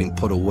barons had been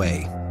put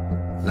away.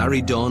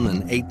 Larry Dunn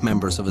and 8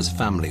 members of his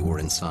family were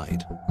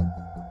inside.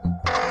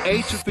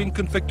 8 have been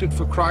convicted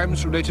for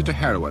crimes related to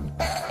heroin.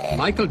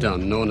 Michael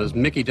Dunn, known as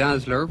Mickey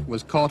Dazzler,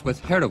 was caught with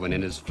heroin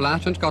in his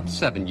flat and got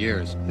 7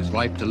 years. His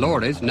wife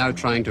Dolores, now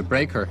trying to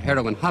break her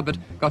heroin habit,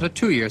 got a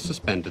 2-year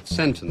suspended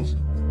sentence.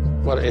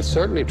 Well, it's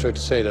certainly true to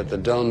say that the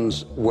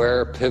Dunns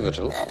were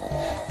pivotal.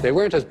 They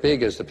weren't as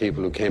big as the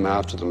people who came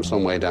after them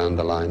some way down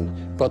the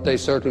line, but they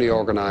certainly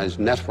organised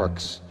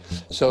networks.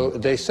 So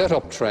they set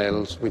up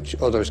trails which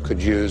others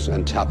could use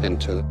and tap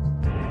into.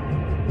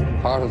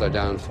 Part of their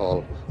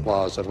downfall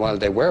was that while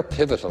they were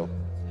pivotal,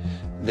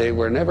 they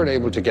were never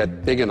able to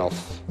get big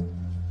enough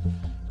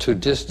to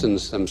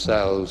distance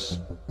themselves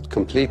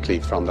completely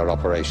from their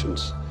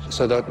operations.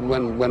 So that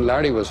when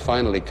Larry was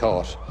finally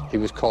caught, he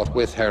was caught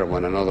with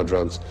heroin and other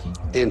drugs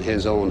in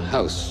his own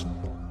house.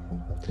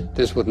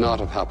 This would not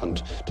have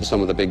happened to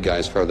some of the big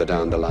guys further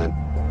down the line.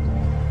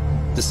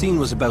 The scene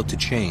was about to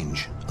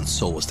change, and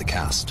so was the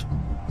cast.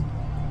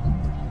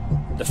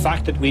 The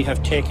fact that we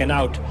have taken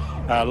out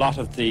a lot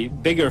of the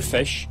bigger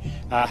fish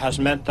has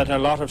meant that a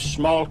lot of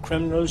small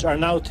criminals are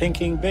now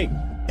thinking big.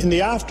 In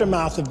the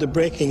aftermath of the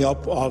breaking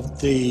up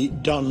of the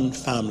Dunn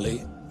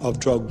family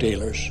of drug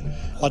dealers,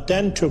 what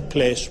then took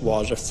place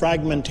was a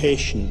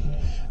fragmentation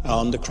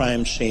on the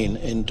crime scene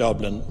in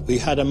Dublin. We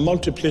had a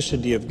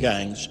multiplicity of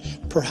gangs,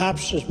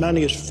 perhaps as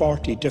many as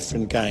 40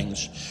 different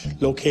gangs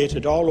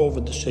located all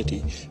over the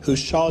city, who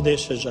saw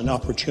this as an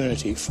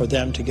opportunity for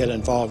them to get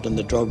involved in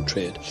the drug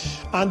trade.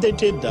 And they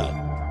did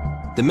that.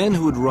 The men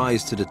who would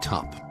rise to the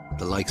top,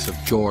 the likes of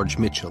George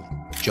Mitchell,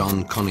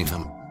 John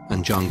Cunningham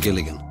and John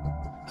Gilligan,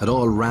 had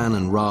all ran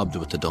and robbed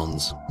with the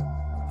Dunns.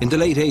 In the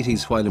late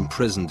 80s, while in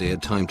prison, they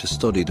had time to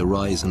study the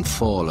rise and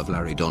fall of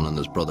Larry Dunn and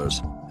his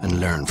brothers and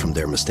learn from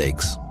their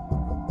mistakes.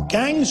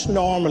 Gangs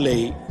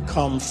normally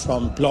come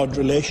from blood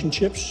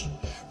relationships,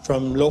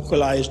 from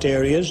localized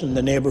areas in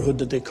the neighborhood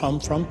that they come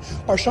from,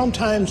 or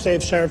sometimes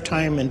they've served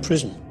time in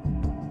prison.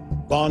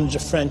 Bonds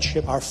of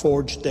friendship are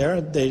forged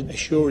there. They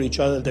assure each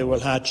other they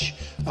will hatch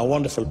a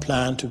wonderful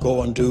plan to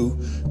go and do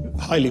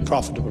highly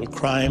profitable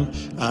crime,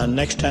 and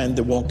next time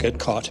they won't get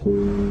caught.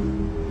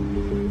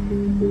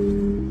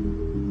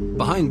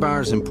 Behind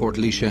bars in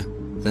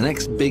Portlaoise, the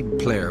next big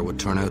player would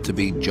turn out to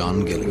be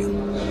John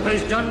Gilligan.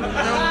 Hey, John,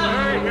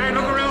 hey,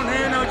 look around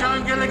here now,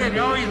 John Gilligan.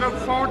 Oh, he's about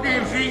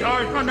 14 feet.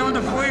 Oh, he's gone down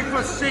to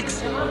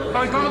 5'6".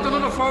 Oh, he's gone up to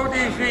another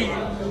 14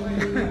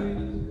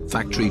 feet.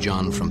 Factory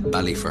John from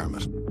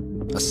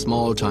Ballyfermot, a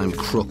small-time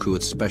crook who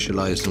had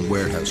specialised in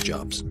warehouse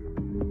jobs.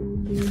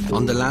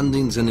 On the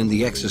landings and in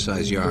the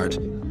exercise yard,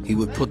 he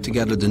would put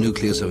together the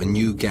nucleus of a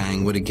new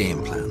gang with a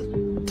game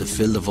plan to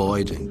fill the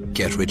void and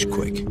get rich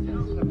quick.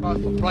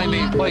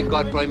 Prime, by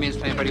God, Prime's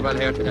playing very well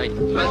here tonight.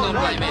 Well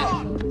done,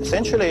 Prime.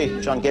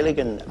 Essentially, John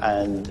Gilligan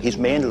and his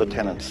main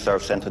lieutenant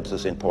served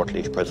sentences in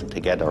Portlaoise prison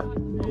together.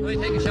 Right,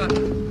 take a shot.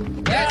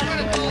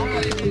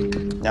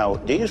 Now,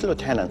 these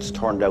lieutenants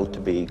turned out to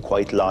be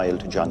quite loyal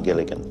to John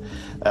Gilligan.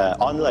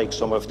 Unlike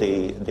some of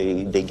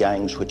the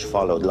gangs which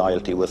followed,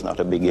 loyalty was not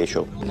a big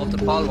issue. Up to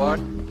Paul Ward.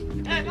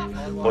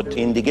 But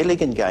in the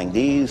Gilligan gang,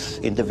 these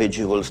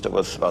individuals, there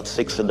was about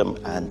 6 of them,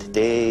 and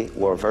they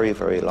were very,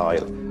 very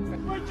loyal.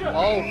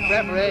 Oh,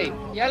 referee,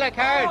 yellow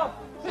card,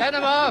 send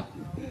him off.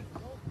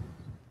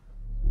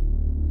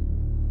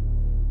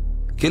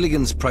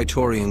 Gilligan's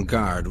Praetorian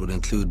Guard would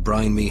include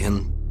Brian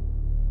Meehan,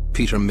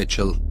 Peter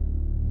Mitchell,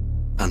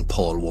 and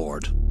Paul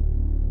Ward.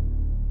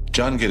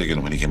 John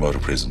Gilligan, when he came out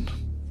of prison,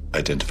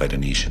 identified a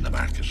niche in the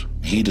market.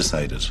 He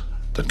decided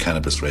that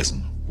cannabis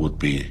resin would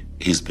be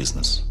his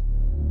business.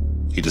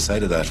 He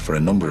decided that for a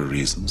number of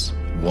reasons.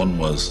 One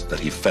was that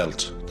he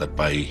felt that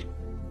by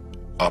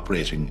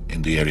operating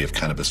in the area of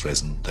cannabis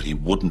resin, that he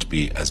wouldn't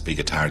be as big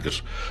a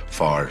target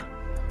for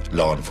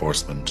law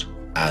enforcement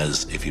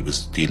as if he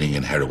was dealing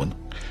in heroin.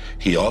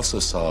 He also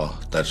saw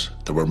that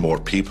there were more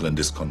people in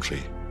this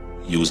country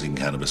using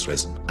cannabis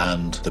resin,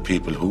 and the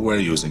people who were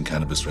using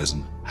cannabis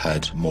resin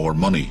had more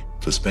money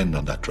to spend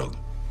on that drug.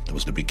 It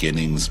was the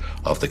beginnings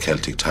of the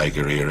Celtic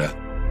Tiger era.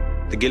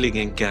 The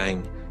Gilligan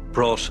gang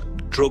brought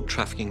drug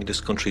trafficking in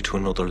this country to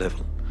another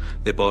level.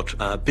 They brought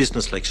a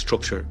business-like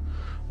structure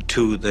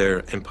to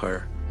their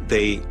empire.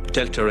 They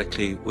dealt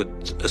directly with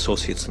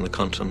associates on the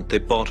continent. They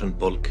bought in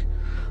bulk.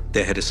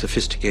 They had a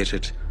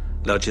sophisticated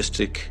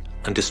logistic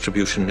and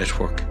distribution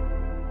network.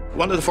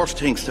 One of the first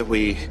things that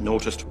we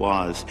noticed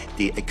was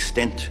the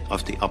extent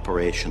of the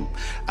operation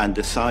and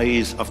the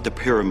size of the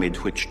pyramid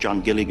which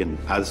John Gilligan,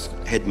 as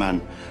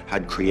headman,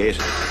 had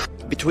created.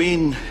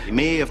 Between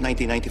May of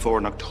 1994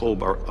 and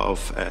October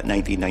of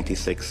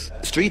 1996,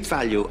 the street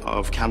value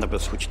of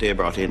cannabis which they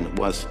brought in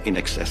was in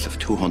excess of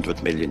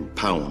 £200 million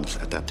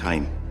at that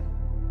time.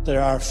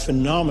 There are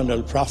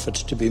phenomenal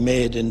profits to be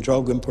made in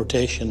drug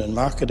importation and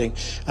marketing,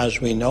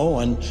 as we know,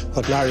 and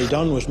what Larry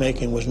Dunn was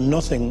making was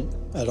nothing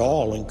at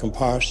all in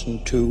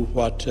comparison to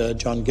what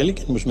John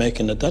Gilligan was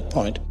making at that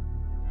point.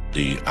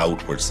 The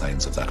outward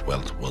signs of that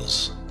wealth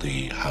was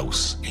the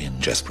house in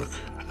Jessbrook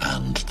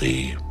and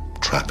the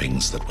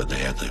trappings that were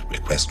there, the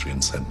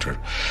equestrian centre,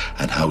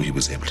 and how he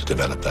was able to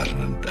develop that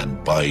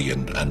and buy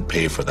and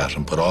pay for that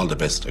and put all the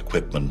best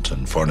equipment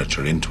and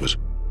furniture into it.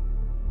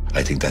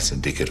 I think that's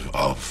indicative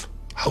of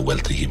how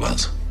wealthy he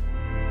was.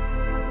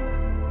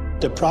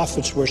 The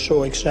profits were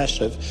so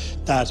excessive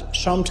that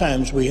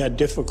sometimes we had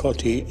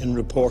difficulty in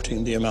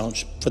reporting the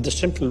amounts for the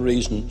simple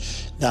reason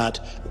that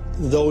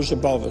those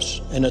above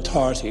us in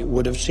authority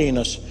would have seen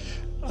us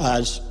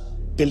as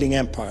building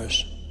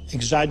empires,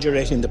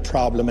 exaggerating the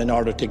problem in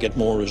order to get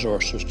more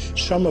resources.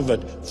 Some of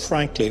it,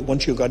 frankly,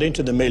 once you got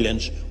into the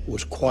millions,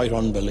 was quite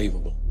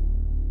unbelievable.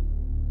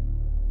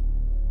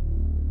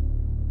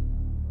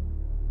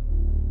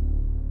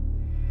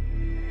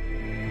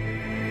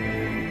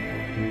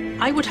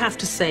 I would have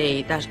to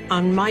say that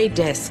on my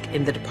desk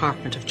in the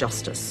Department of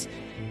Justice,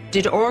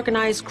 did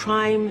organised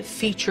crime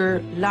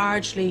feature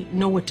largely?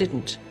 No, it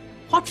didn't.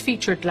 What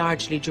featured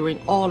largely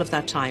during all of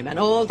that time and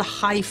all the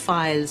high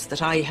files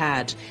that I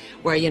had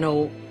were, you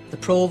know, the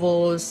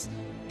Provos,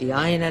 the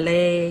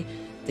INLA,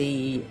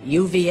 the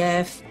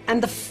UVF,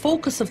 and the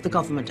focus of the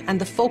government and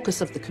the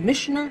focus of the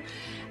Commissioner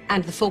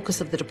and the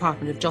focus of the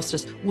Department of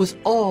Justice was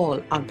all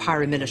on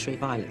paramilitary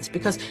violence,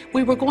 because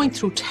we were going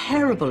through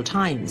terrible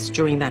times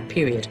during that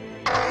period.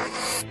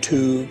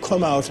 To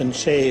come out and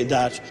say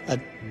that a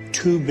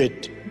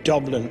two-bit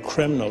Dublin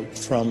criminal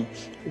from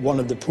one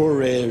of the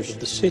poor areas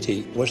of the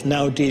city was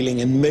now dealing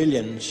in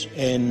millions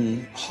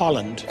in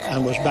Holland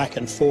and was back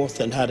and forth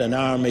and had an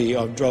army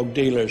of drug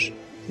dealers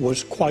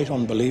was quite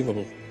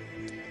unbelievable.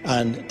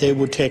 And they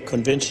would take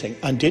convincing,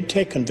 and did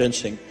take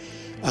convincing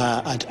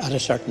at a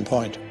certain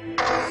point.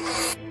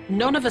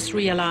 None of us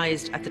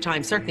realised at the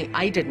time, certainly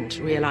I didn't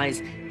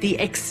realise, the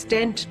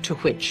extent to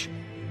which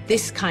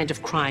this kind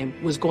of crime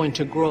was going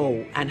to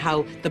grow and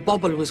how the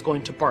bubble was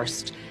going to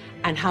burst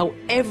and how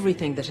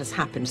everything that has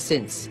happened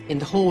since in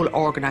the whole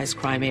organised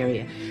crime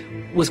area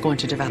was going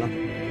to develop.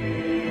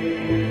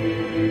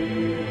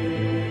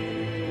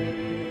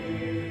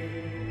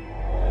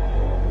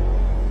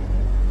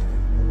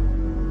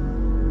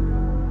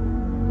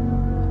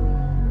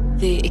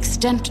 The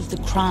extent of the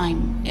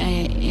crime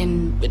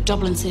in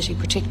Dublin City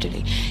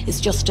particularly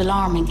is just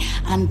alarming,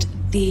 and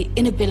the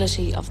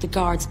inability of the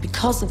guards,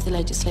 because of the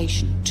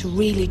legislation, to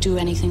really do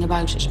anything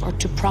about it or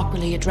to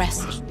properly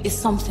address it is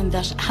something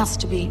that has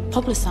to be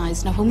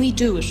publicised. Now, when we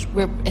do it,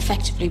 we're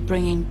effectively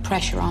bringing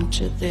pressure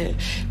onto the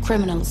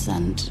criminals,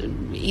 and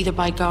either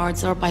by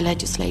guards or by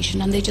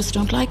legislation, and they just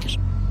don't like it.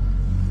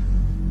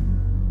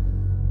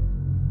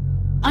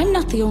 I'm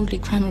not the only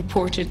crime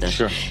reporter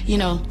that, you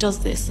know, does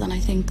this, and I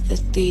think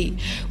that the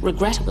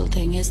regrettable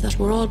thing is that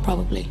we're all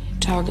probably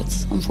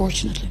targets,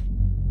 unfortunately.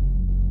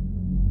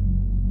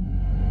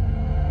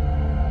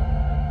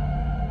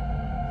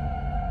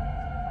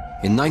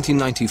 In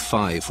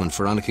 1995, when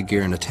Veronica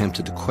Guerin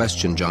attempted to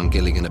question John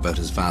Gilligan about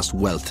his vast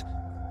wealth,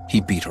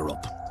 he beat her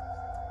up.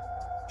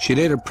 She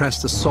later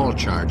pressed assault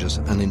charges,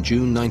 and in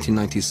June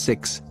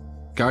 1996,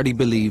 Gardaí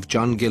believed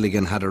John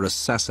Gilligan had her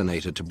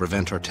assassinated to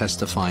prevent her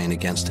testifying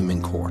against him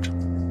in court.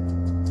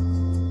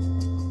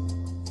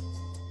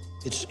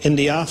 It's in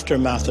the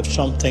aftermath of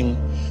something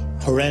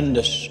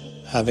horrendous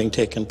having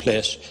taken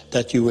place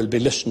that you will be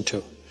listened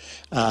to.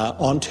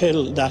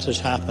 Until that has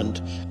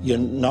happened, you're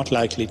not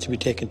likely to be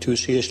taken too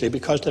seriously,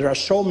 because there are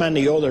so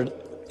many other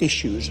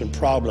issues and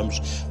problems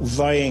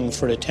vying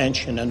for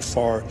attention and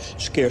for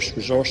scarce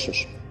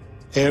resources.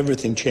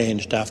 Everything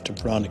changed after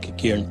Veronica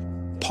Guerin.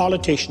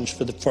 Politicians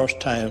for the first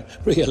time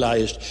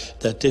realised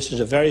that this is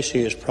a very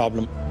serious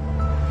problem.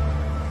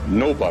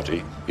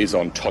 Nobody is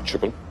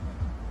untouchable,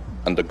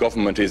 and the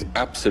government is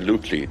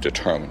absolutely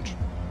determined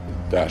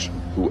that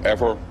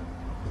whoever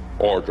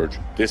ordered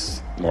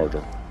this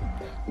murder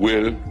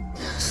will,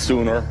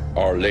 sooner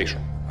or later,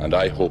 and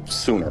I hope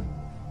sooner,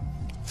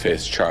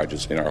 face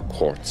charges in our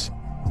courts.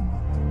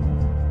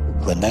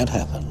 When that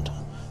happened,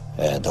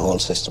 the whole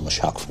system was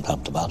shocked from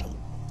top to bottom.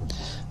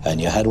 And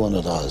you had one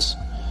of those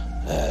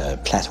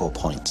plateau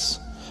points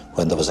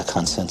when there was a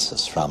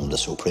consensus from the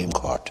Supreme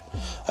Court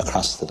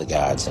across to the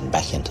guards and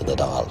back into the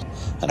Dáil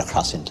and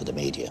across into the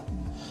media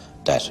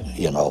that,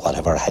 you know,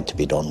 whatever had to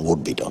be done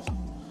would be done,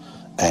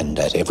 and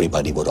that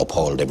everybody would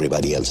uphold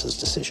everybody else's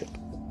decision.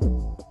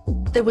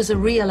 There was a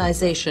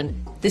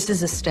realisation this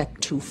is a step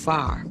too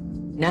far.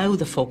 Now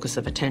the focus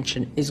of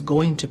attention is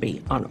going to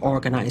be on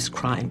organised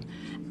crime,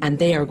 and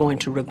they are going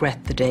to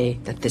regret the day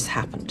that this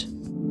happened.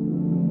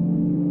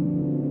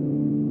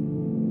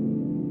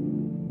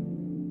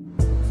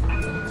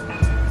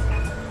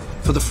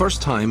 For the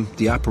first time,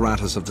 the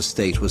apparatus of the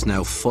state was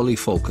now fully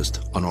focused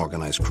on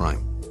organised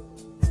crime.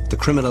 The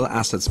Criminal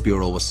Assets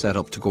Bureau was set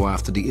up to go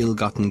after the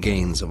ill-gotten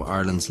gains of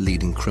Ireland's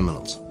leading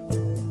criminals.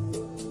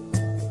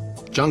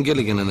 John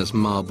Gilligan and his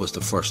mob was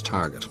the first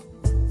target.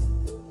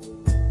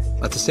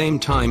 At the same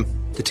time,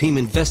 the team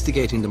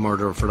investigating the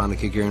murder of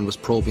Veronica Guerin was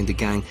probing the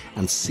gang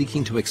and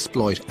seeking to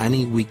exploit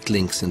any weak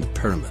links in the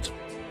pyramid.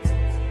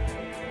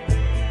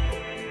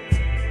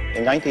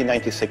 In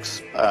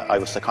 1996, I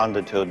was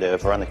seconded to the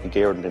Veronica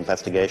Guerin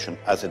investigation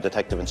as a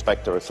detective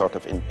inspector, sort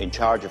of in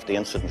charge of the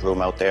incident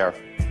room out there.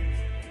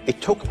 It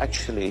took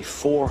actually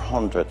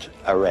 400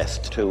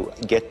 arrests to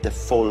get the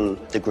full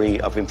degree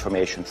of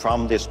information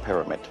from this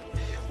pyramid.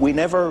 We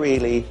never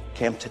really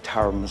came to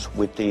terms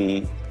with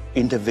the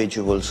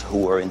individuals who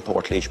were in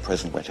Portlaoise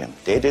prison with him.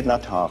 They did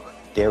not talk.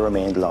 They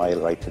remained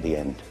loyal right to the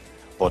end.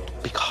 But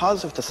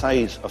because of the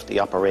size of the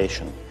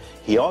operation,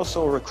 he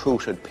also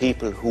recruited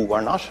people who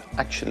were not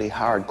actually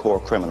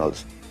hardcore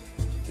criminals.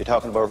 You're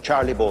talking about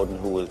Charlie Bowden,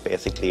 who was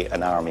basically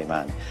an army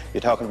man.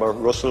 You're talking about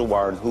Russell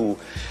Warren, who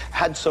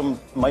had some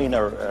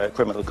minor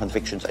criminal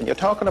convictions. And you're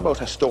talking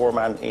about a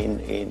storeman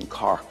in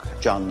Cork,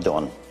 John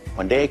Dunn.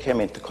 When they came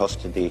into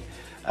custody,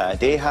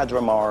 they had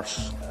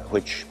remorse,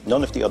 which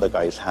none of the other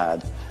guys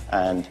had.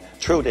 And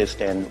through this,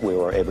 then, we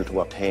were able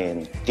to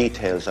obtain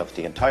details of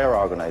the entire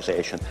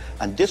organisation.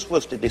 And this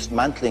was the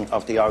dismantling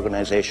of the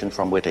organisation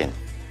from within.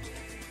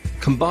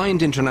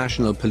 Combined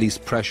international police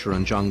pressure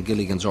on John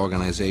Gilligan's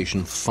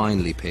organisation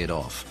finally paid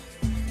off.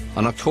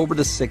 On October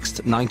the 6th,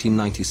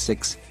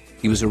 1996,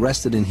 he was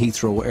arrested in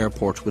Heathrow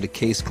Airport with a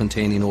case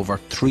containing over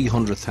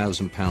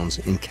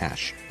 £300,000 in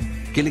cash.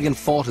 Gilligan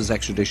fought his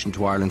extradition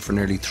to Ireland for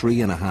nearly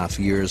 3.5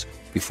 years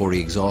before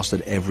he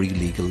exhausted every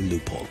legal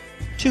loophole.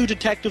 Two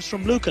detectives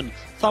from Lucan,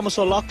 Thomas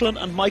O'Loughlin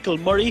and Michael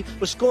Murray,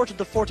 escorted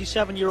the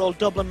 47-year-old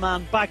Dublin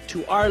man back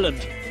to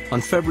Ireland.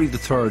 On February the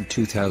 3rd,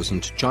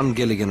 2000, John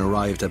Gilligan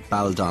arrived at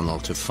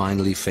Baldonnel to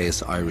finally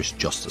face Irish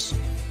justice.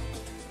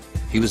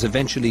 He was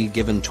eventually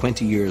given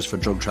 20 years for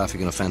drug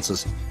trafficking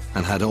offences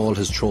and had all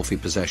his trophy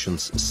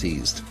possessions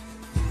seized.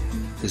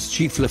 His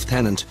chief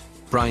lieutenant,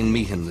 Brian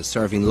Meehan, is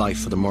serving life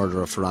for the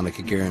murder of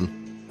Veronica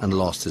Guerin and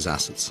lost his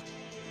assets.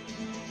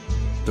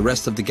 The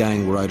rest of the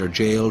gang were either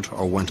jailed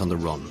or went on the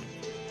run.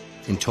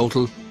 In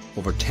total,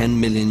 over €10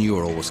 million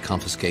was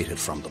confiscated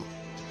from them.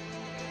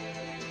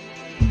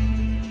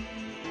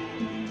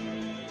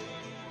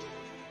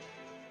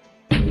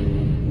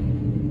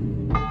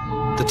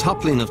 The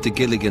toppling of the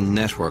Gilligan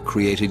network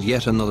created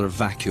yet another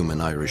vacuum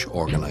in Irish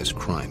organised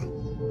crime.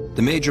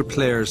 The major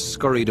players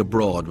scurried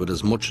abroad with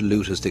as much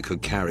loot as they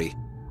could carry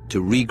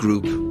to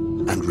regroup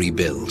and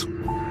rebuild.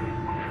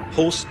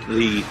 Post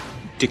the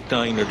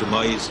decline or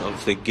demise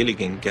of the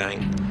Gilligan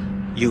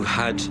gang, you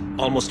had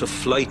almost a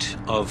flight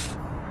of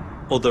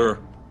other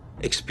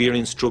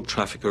experienced drug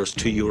traffickers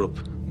to Europe.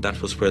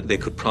 That was where they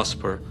could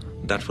prosper.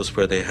 That was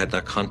where they had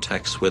their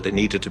contacts, where they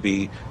needed to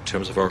be in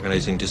terms of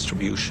organising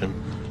distribution,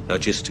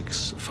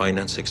 logistics,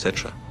 finance,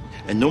 etc.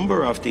 A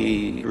number of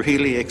the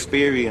really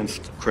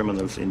experienced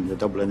criminals in the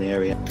Dublin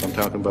area, I'm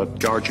talking about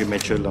Georgie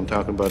Mitchell, I'm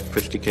talking about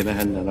Christy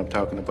Kinahan, and I'm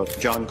talking about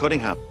John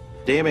Cunningham.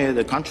 They made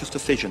a conscious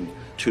decision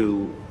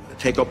to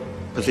take up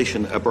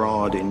position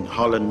abroad in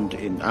Holland,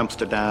 in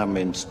Amsterdam,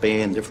 in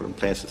Spain, different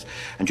places,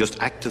 and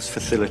just act as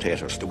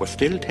facilitators. They were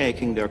still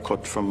taking their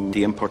cut from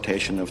the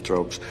importation of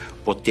drugs,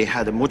 but they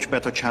had a much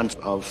better chance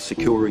of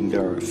securing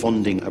their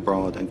funding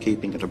abroad and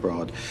keeping it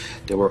abroad.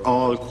 They were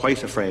all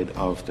quite afraid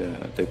of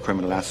the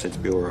Criminal Assets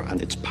Bureau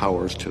and its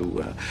powers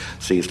to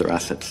seize their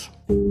assets.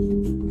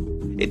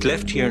 It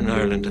left here in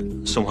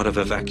Ireland somewhat of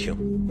a vacuum,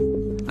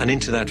 and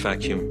into that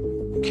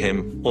vacuum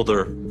came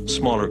other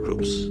smaller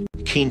groups,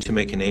 keen to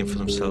make a name for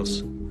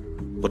themselves,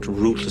 but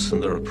ruthless in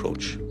their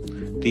approach.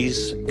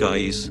 These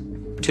guys,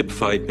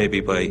 typified maybe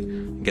by a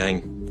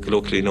gang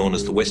colloquially known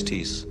as the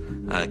Westies,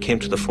 came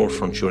to the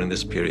forefront during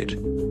this period.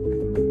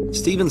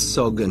 Stephen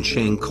Sugg and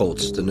Shane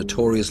Coates, the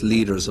notorious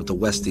leaders of the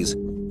Westies,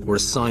 were a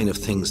sign of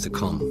things to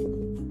come.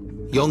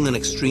 Young and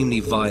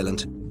extremely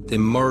violent, they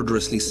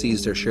murderously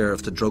seized their share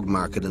of the drug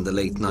market in the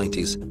late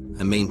 90s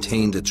and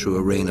maintained it through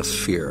a reign of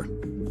fear.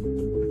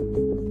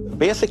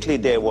 Basically,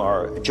 they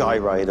were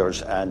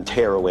joyriders and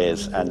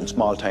tearaways and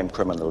small-time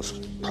criminals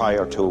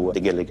prior to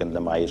the Gilligan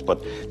demise,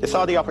 but they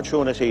saw the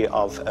opportunity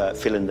of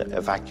filling a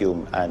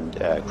vacuum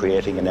and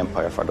creating an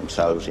empire for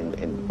themselves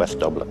in West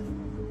Dublin.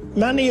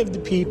 Many of the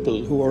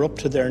people who are up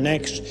to their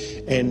necks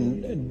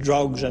in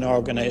drugs and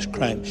organised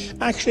crime,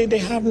 actually they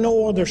have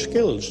no other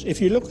skills. If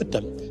you look at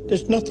them,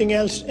 there's nothing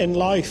else in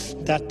life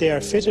that they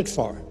are fitted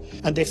for.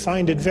 And they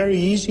find it very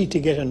easy to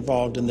get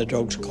involved in the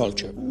drugs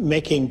culture,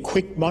 making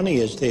quick money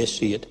as they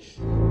see it.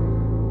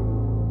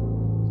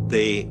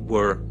 They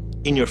were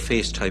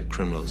in-your-face type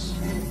criminals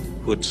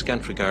who had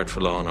scant regard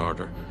for law and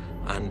order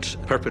and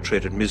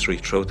perpetrated misery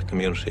throughout the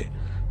community,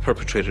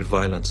 perpetrated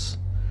violence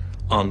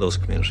on those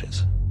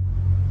communities.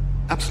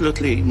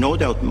 Absolutely no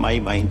doubt in my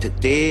mind that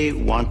they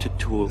wanted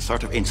to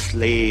sort of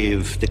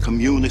enslave the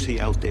community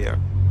out there.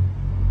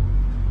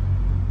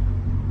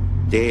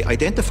 They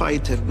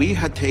identified that we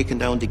had taken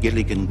down the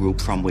Gilligan group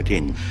from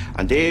within,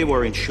 and they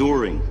were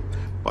ensuring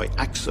by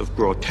acts of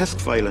grotesque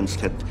violence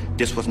that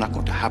this was not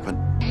going to happen.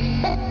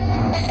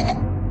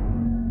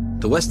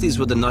 The Westies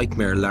were the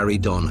nightmare Larry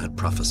Dunn had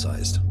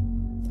prophesied.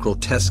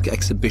 Grotesque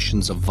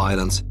exhibitions of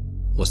violence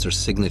was their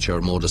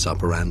signature modus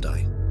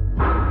operandi.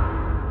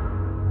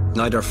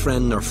 Neither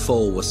friend nor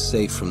foe was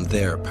safe from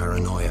their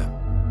paranoia.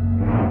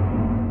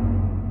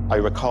 I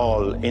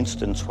recall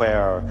instances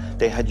where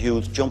they had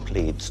used jump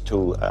leads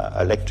to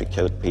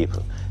electrocute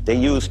people. They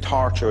used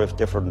torture of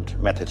different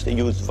methods. They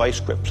used vice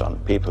grips on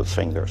people's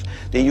fingers.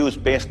 They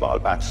used baseball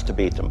bats to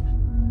beat them.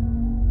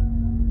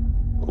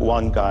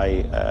 One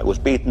guy was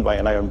beaten by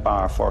an iron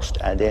bar first,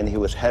 and then he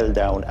was held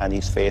down and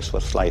his face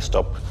was sliced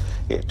up.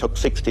 It took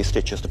 60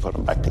 stitches to put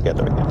him back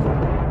together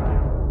again.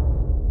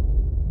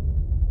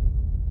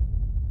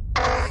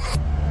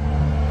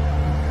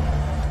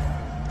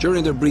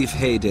 During their brief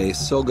heyday,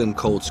 Sugg and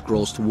Coates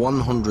grossed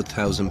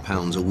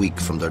 £100,000 a week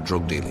from their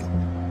drug dealing.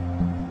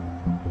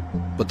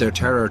 But their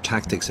terror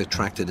tactics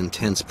attracted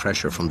intense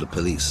pressure from the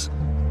police.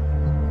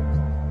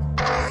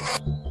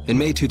 In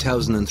May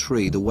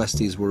 2003, the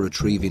Westies were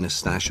retrieving a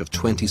stash of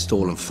 20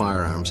 stolen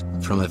firearms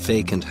from a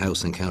vacant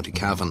house in County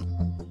Cavan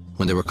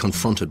when they were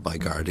confronted by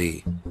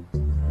Gardaí.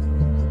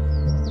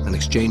 An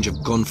exchange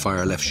of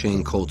gunfire left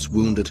Shane Coates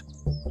wounded,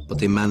 but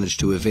they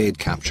managed to evade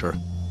capture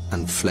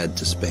and fled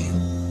to Spain.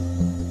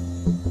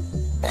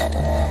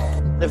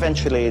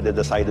 Eventually, they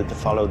decided to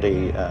follow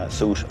the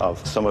suit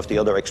of some of the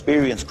other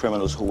experienced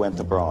criminals who went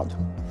abroad.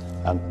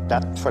 And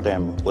that, for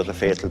them, was a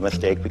fatal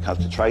mistake because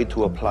they tried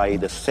to apply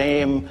the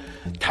same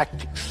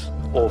tactics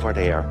over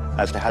there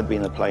as they had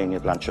been applying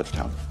in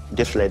Blanchardstown.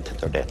 This led to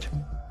their death.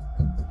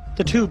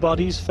 The two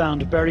bodies,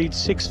 found buried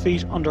 6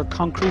 feet under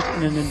concrete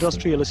in an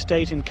industrial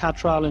estate in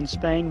Catral in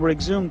Spain, were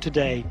exhumed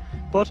today.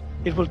 But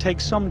it will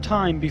take some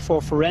time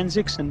before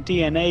forensics and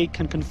DNA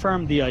can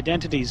confirm the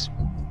identities.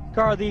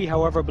 Gardaí,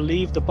 however,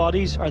 believe the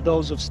bodies are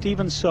those of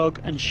Stephen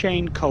Sugg and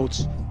Shane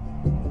Coates.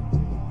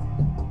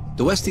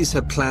 The Westies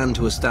had planned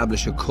to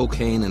establish a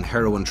cocaine and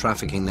heroin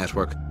trafficking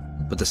network,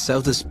 but the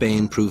south of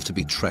Spain proved to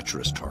be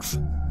treacherous turf.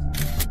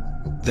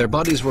 Their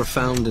bodies were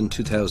found in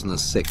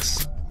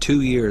 2006,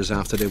 2 years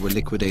after they were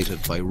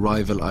liquidated by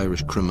rival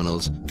Irish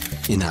criminals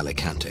in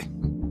Alicante.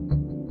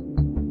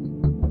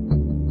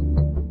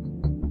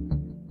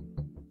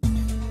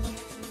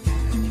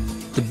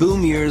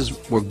 boom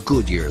years were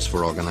good years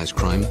for organised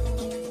crime,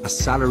 as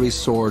salaries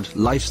soared,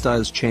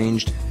 lifestyles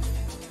changed,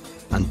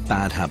 and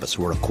bad habits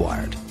were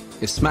acquired.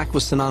 If smack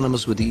was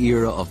synonymous with the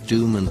era of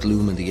doom and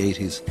gloom in the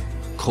 80s,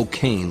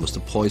 cocaine was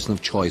the poison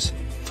of choice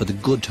for the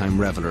good time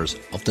revellers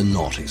of the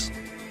noughties.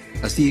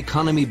 As the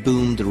economy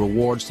boomed, the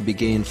rewards to be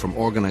gained from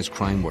organised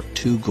crime were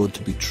too good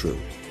to be true.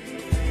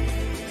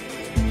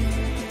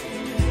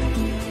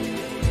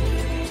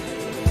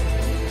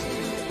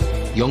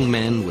 Young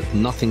men with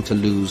nothing to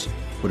lose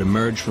would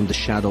emerge from the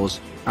shadows,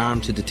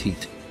 armed to the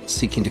teeth,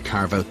 seeking to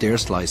carve out their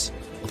slice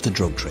of the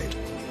drug trade.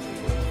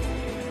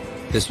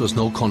 This was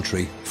no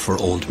country for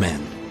old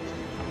men.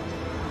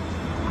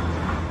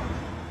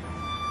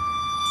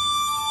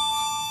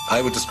 I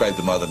would describe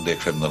the modern day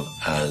criminal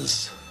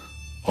as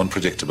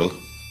unpredictable,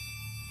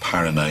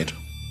 paranoid,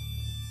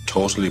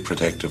 totally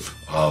protective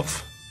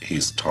of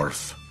his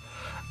turf,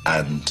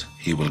 and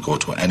he will go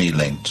to any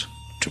length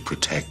to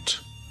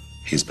protect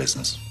his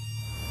business.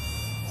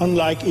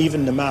 Unlike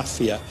even the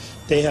mafia,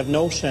 they have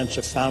no sense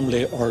of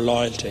family or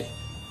loyalty.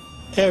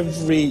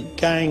 Every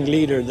gang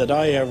leader that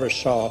I ever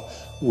saw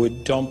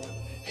would dump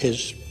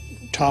his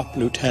top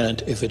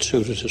lieutenant if it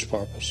suited his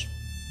purpose.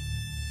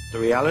 The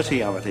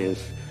reality of it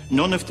is,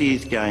 none of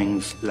these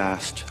gangs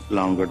last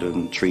longer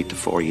than 3 to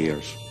 4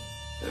 years.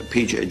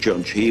 PJ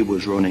Judge, he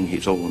was running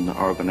his own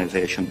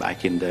organisation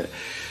back in the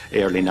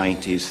early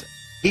 90s.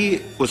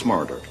 He was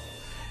murdered.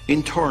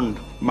 In turn,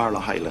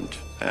 Marla Hyland,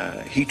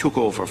 he took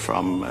over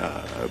from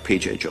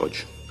PJ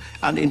Judge.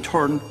 And in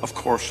turn, of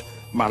course,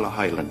 Marla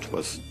Hyland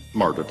was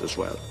murdered as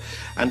well.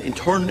 And in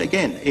turn,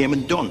 again,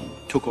 Eamon Dunn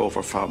took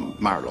over from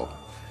Marlo.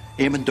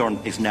 Eamon Dunn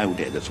is now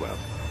dead as well.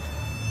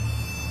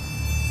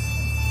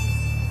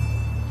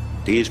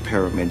 These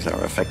pyramids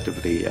are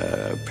effectively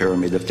a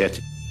pyramid of death.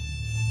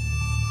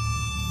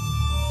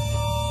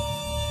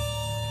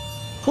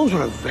 Guns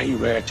were a very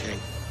rare thing.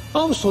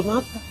 All of a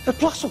sudden, it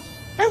blossomed.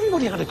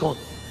 Everybody had a gun.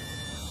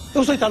 It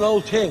was like that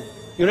old thing.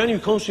 Your enemy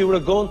comes to you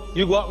with a gun,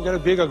 you go out and get a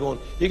bigger gun.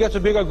 You get a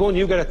bigger gun,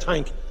 you get a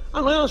tank.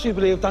 And I honestly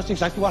believe that's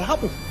exactly what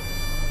happened.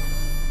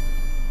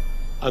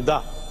 And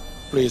that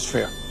breeds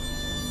fear.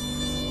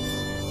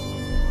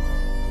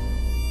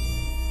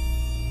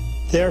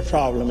 Their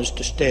problem is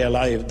to stay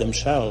alive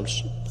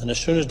themselves. And as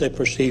soon as they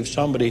perceive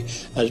somebody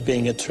as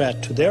being a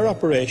threat to their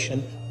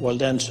operation, well,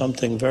 then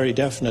something very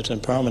definite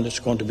and permanent is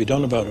going to be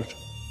done about it.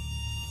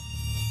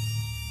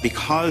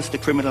 Because the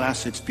Criminal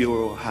Assets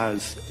Bureau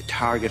has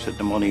targeted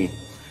the money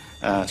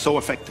so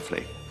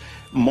effectively,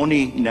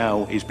 money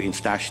now is being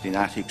stashed in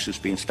attics, is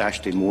being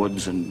stashed in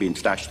woods and being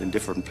stashed in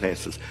different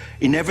places.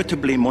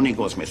 Inevitably, money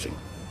goes missing.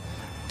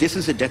 This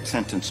is a death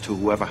sentence to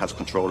whoever has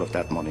control of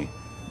that money.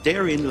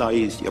 Therein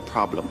lies your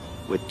problem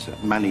with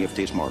many of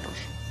these murders.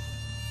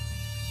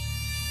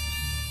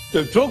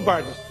 The drug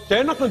barons,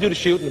 they're not going to do the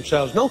shooting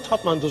themselves. No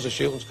top man does the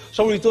shootings.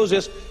 So what he does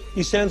is,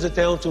 he sends it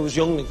down to his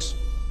younglings.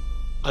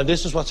 And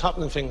this is what's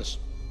happening, things.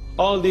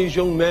 All these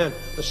young men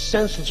are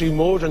senselessly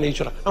murdering each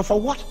other. And for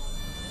what?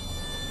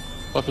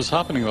 What was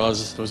happening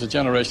was, there was a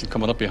generation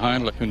coming up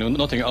behind who knew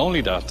nothing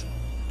only that,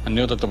 and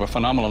knew that there were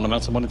phenomenal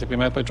amounts of money to be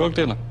made by drug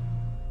dealing.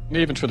 And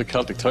even through the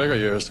Celtic Tiger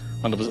years,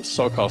 when there was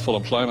so-called full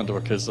employment, there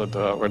were kids that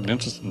weren't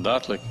interested in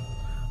that. Like,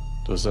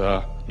 there was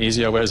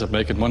easier ways of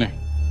making money.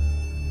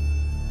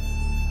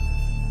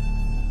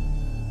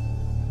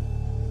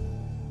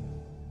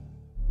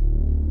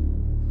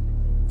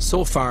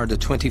 So far, the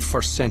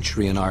 21st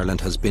century in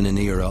Ireland has been an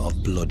era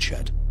of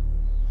bloodshed.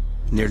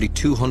 Nearly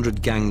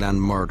 200 gangland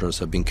murders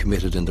have been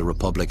committed in the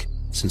Republic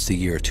since the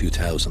year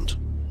 2000.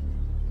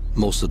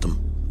 Most of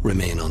them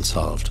remain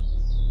unsolved.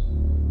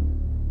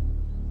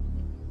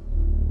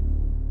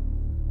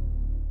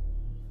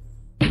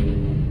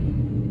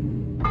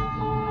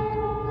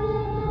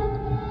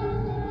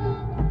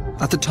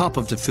 At the top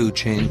of the food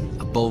chain,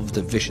 above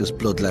the vicious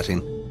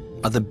bloodletting,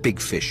 are the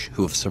big fish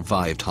who have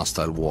survived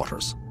hostile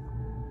waters.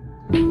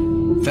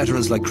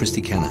 Veterans like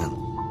Christy Kinahan.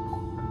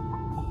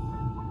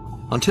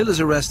 Until his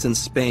arrest in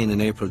Spain in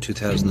April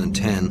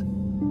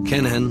 2010,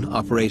 Kinahan,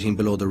 operating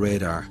below the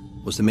radar,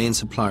 was the main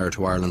supplier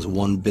to Ireland's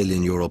 €1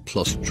 billion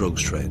plus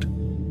drugs trade.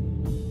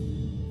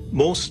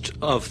 Most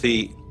of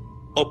the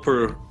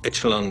upper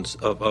echelons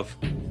of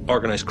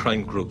organised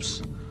crime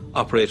groups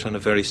operate on a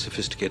very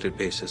sophisticated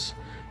basis,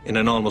 in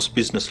an almost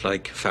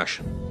business-like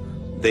fashion.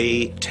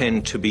 They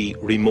tend to be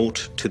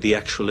remote to the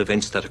actual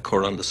events that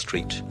occur on the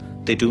street.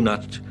 They do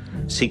not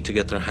seek to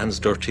get their hands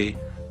dirty,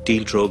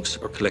 deal drugs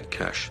or collect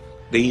cash.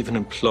 They even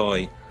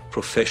employ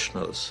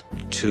professionals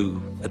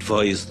to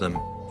advise them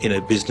in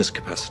a business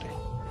capacity.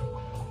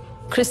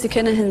 Christy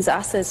Kinahan's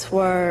assets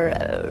were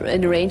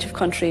in a range of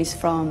countries,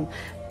 from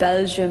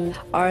Belgium,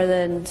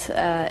 Ireland,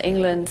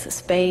 England,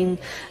 Spain.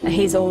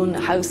 His own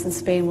house in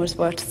Spain was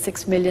worth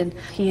 6 million.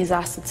 He has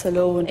assets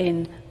alone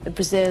in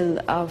Brazil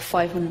of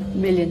 500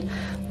 million,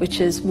 which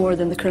is more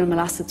than the Criminal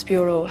Assets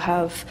Bureau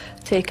have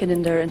taken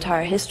in their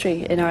entire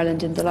history in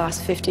Ireland in the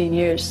last 15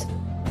 years.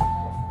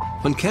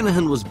 When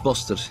Kinahan was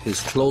busted,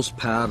 his close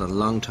pal and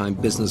longtime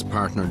business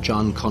partner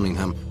John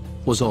Cunningham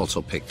was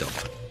also picked up.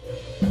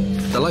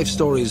 The life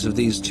stories of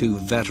these two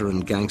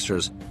veteran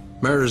gangsters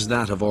mirrors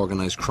that of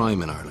organised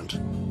crime in Ireland.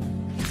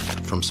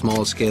 From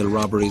small-scale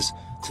robberies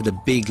to the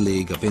big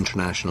league of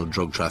international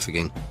drug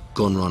trafficking,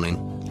 gun running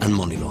and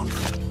money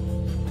laundering.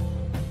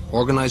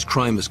 Organised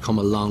crime has come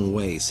a long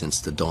way since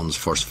the Duns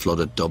first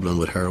flooded Dublin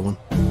with heroin.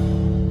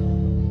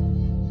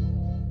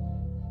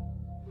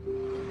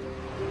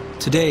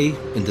 Today,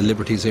 in the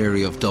Liberties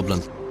area of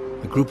Dublin,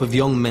 a group of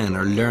young men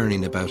are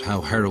learning about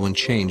how heroin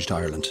changed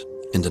Ireland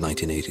in the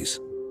 1980s.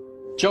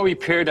 Joey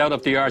peered out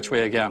of the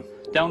archway again.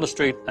 Down the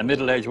street, a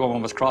middle-aged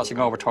woman was crossing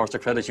over towards the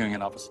credit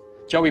union office.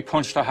 Joey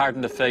punched her hard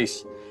in the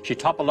face. She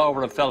toppled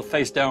over and fell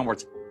face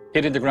downwards,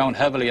 hitting the ground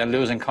heavily and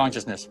losing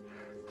consciousness.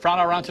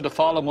 Franna ran to the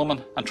fallen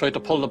woman and tried to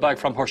pull the bag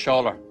from her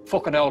shoulder.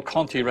 "Fucking old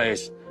cunt," he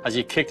raised, as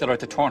he kicked at her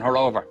to turn her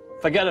over.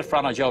 "Forget it,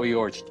 Franna," Joey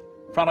urged.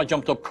 Franna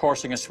jumped up,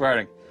 cursing and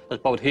swearing, as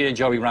both he and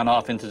Joey ran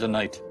off into the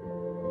night.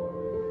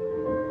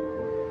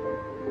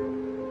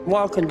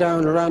 Walking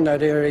down around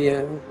that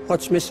area,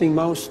 what's missing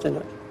most in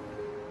it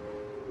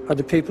are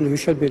the people who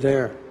should be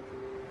there.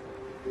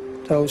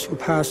 Those who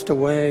passed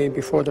away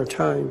before their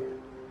time.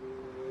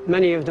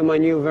 Many of them I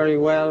knew very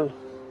well.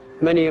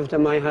 Many of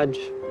them I had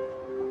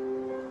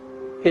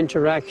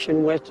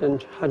interaction with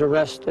and had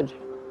arrested,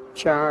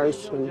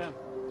 charged, and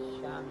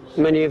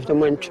many of them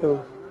went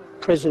to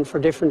prison for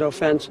different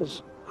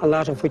offences, a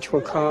lot of which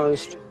were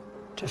caused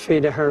to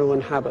feed a heroin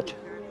habit.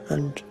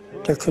 And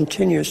there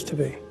continues to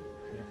be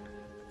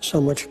so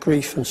much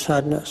grief and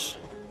sadness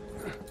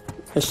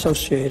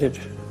associated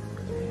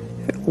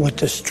with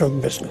this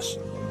drug business.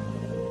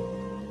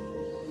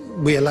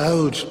 We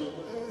allowed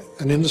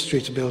an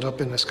industry to build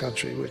up in this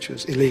country which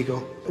was illegal,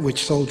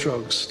 which sold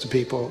drugs to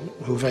people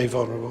who were very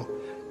vulnerable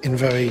in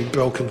very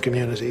broken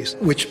communities,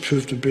 which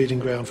proved a breeding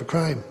ground for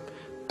crime.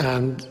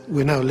 And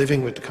we're now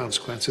living with the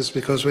consequences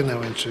because we're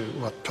now into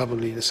what,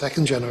 probably the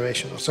second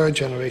generation or third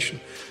generation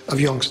of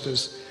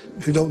youngsters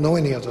who don't know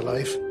any other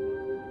life.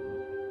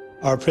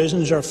 Our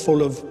prisons are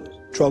full of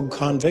drug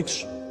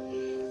convicts.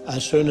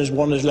 As soon as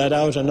one is let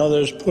out, another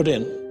is put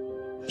in.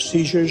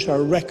 Seizures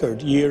are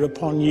record year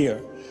upon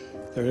year.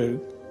 There are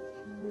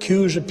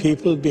queues of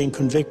people being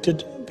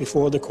convicted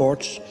before the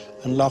courts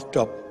and locked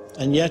up.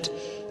 And yet,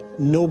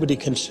 nobody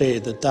can say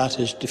that that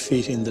is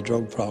defeating the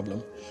drug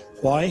problem.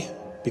 Why?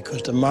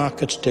 Because the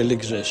market still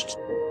exists.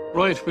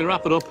 Right, we'll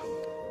wrap it up.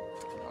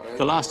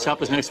 The last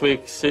chap is next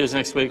week. See you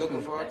next week.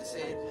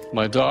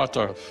 My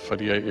daughter, for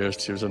the 8 years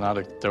she was an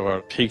addict, there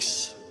were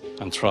peaks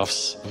and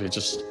troughs. We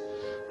just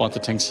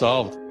wanted things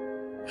solved.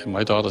 In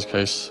my daughter's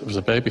case, it was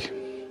a baby.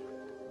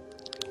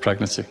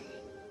 Pregnancy.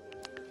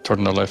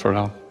 Turning her life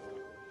around.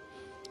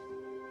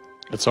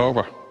 It's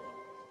over.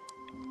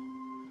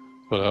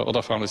 But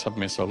other families haven't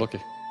been so lucky.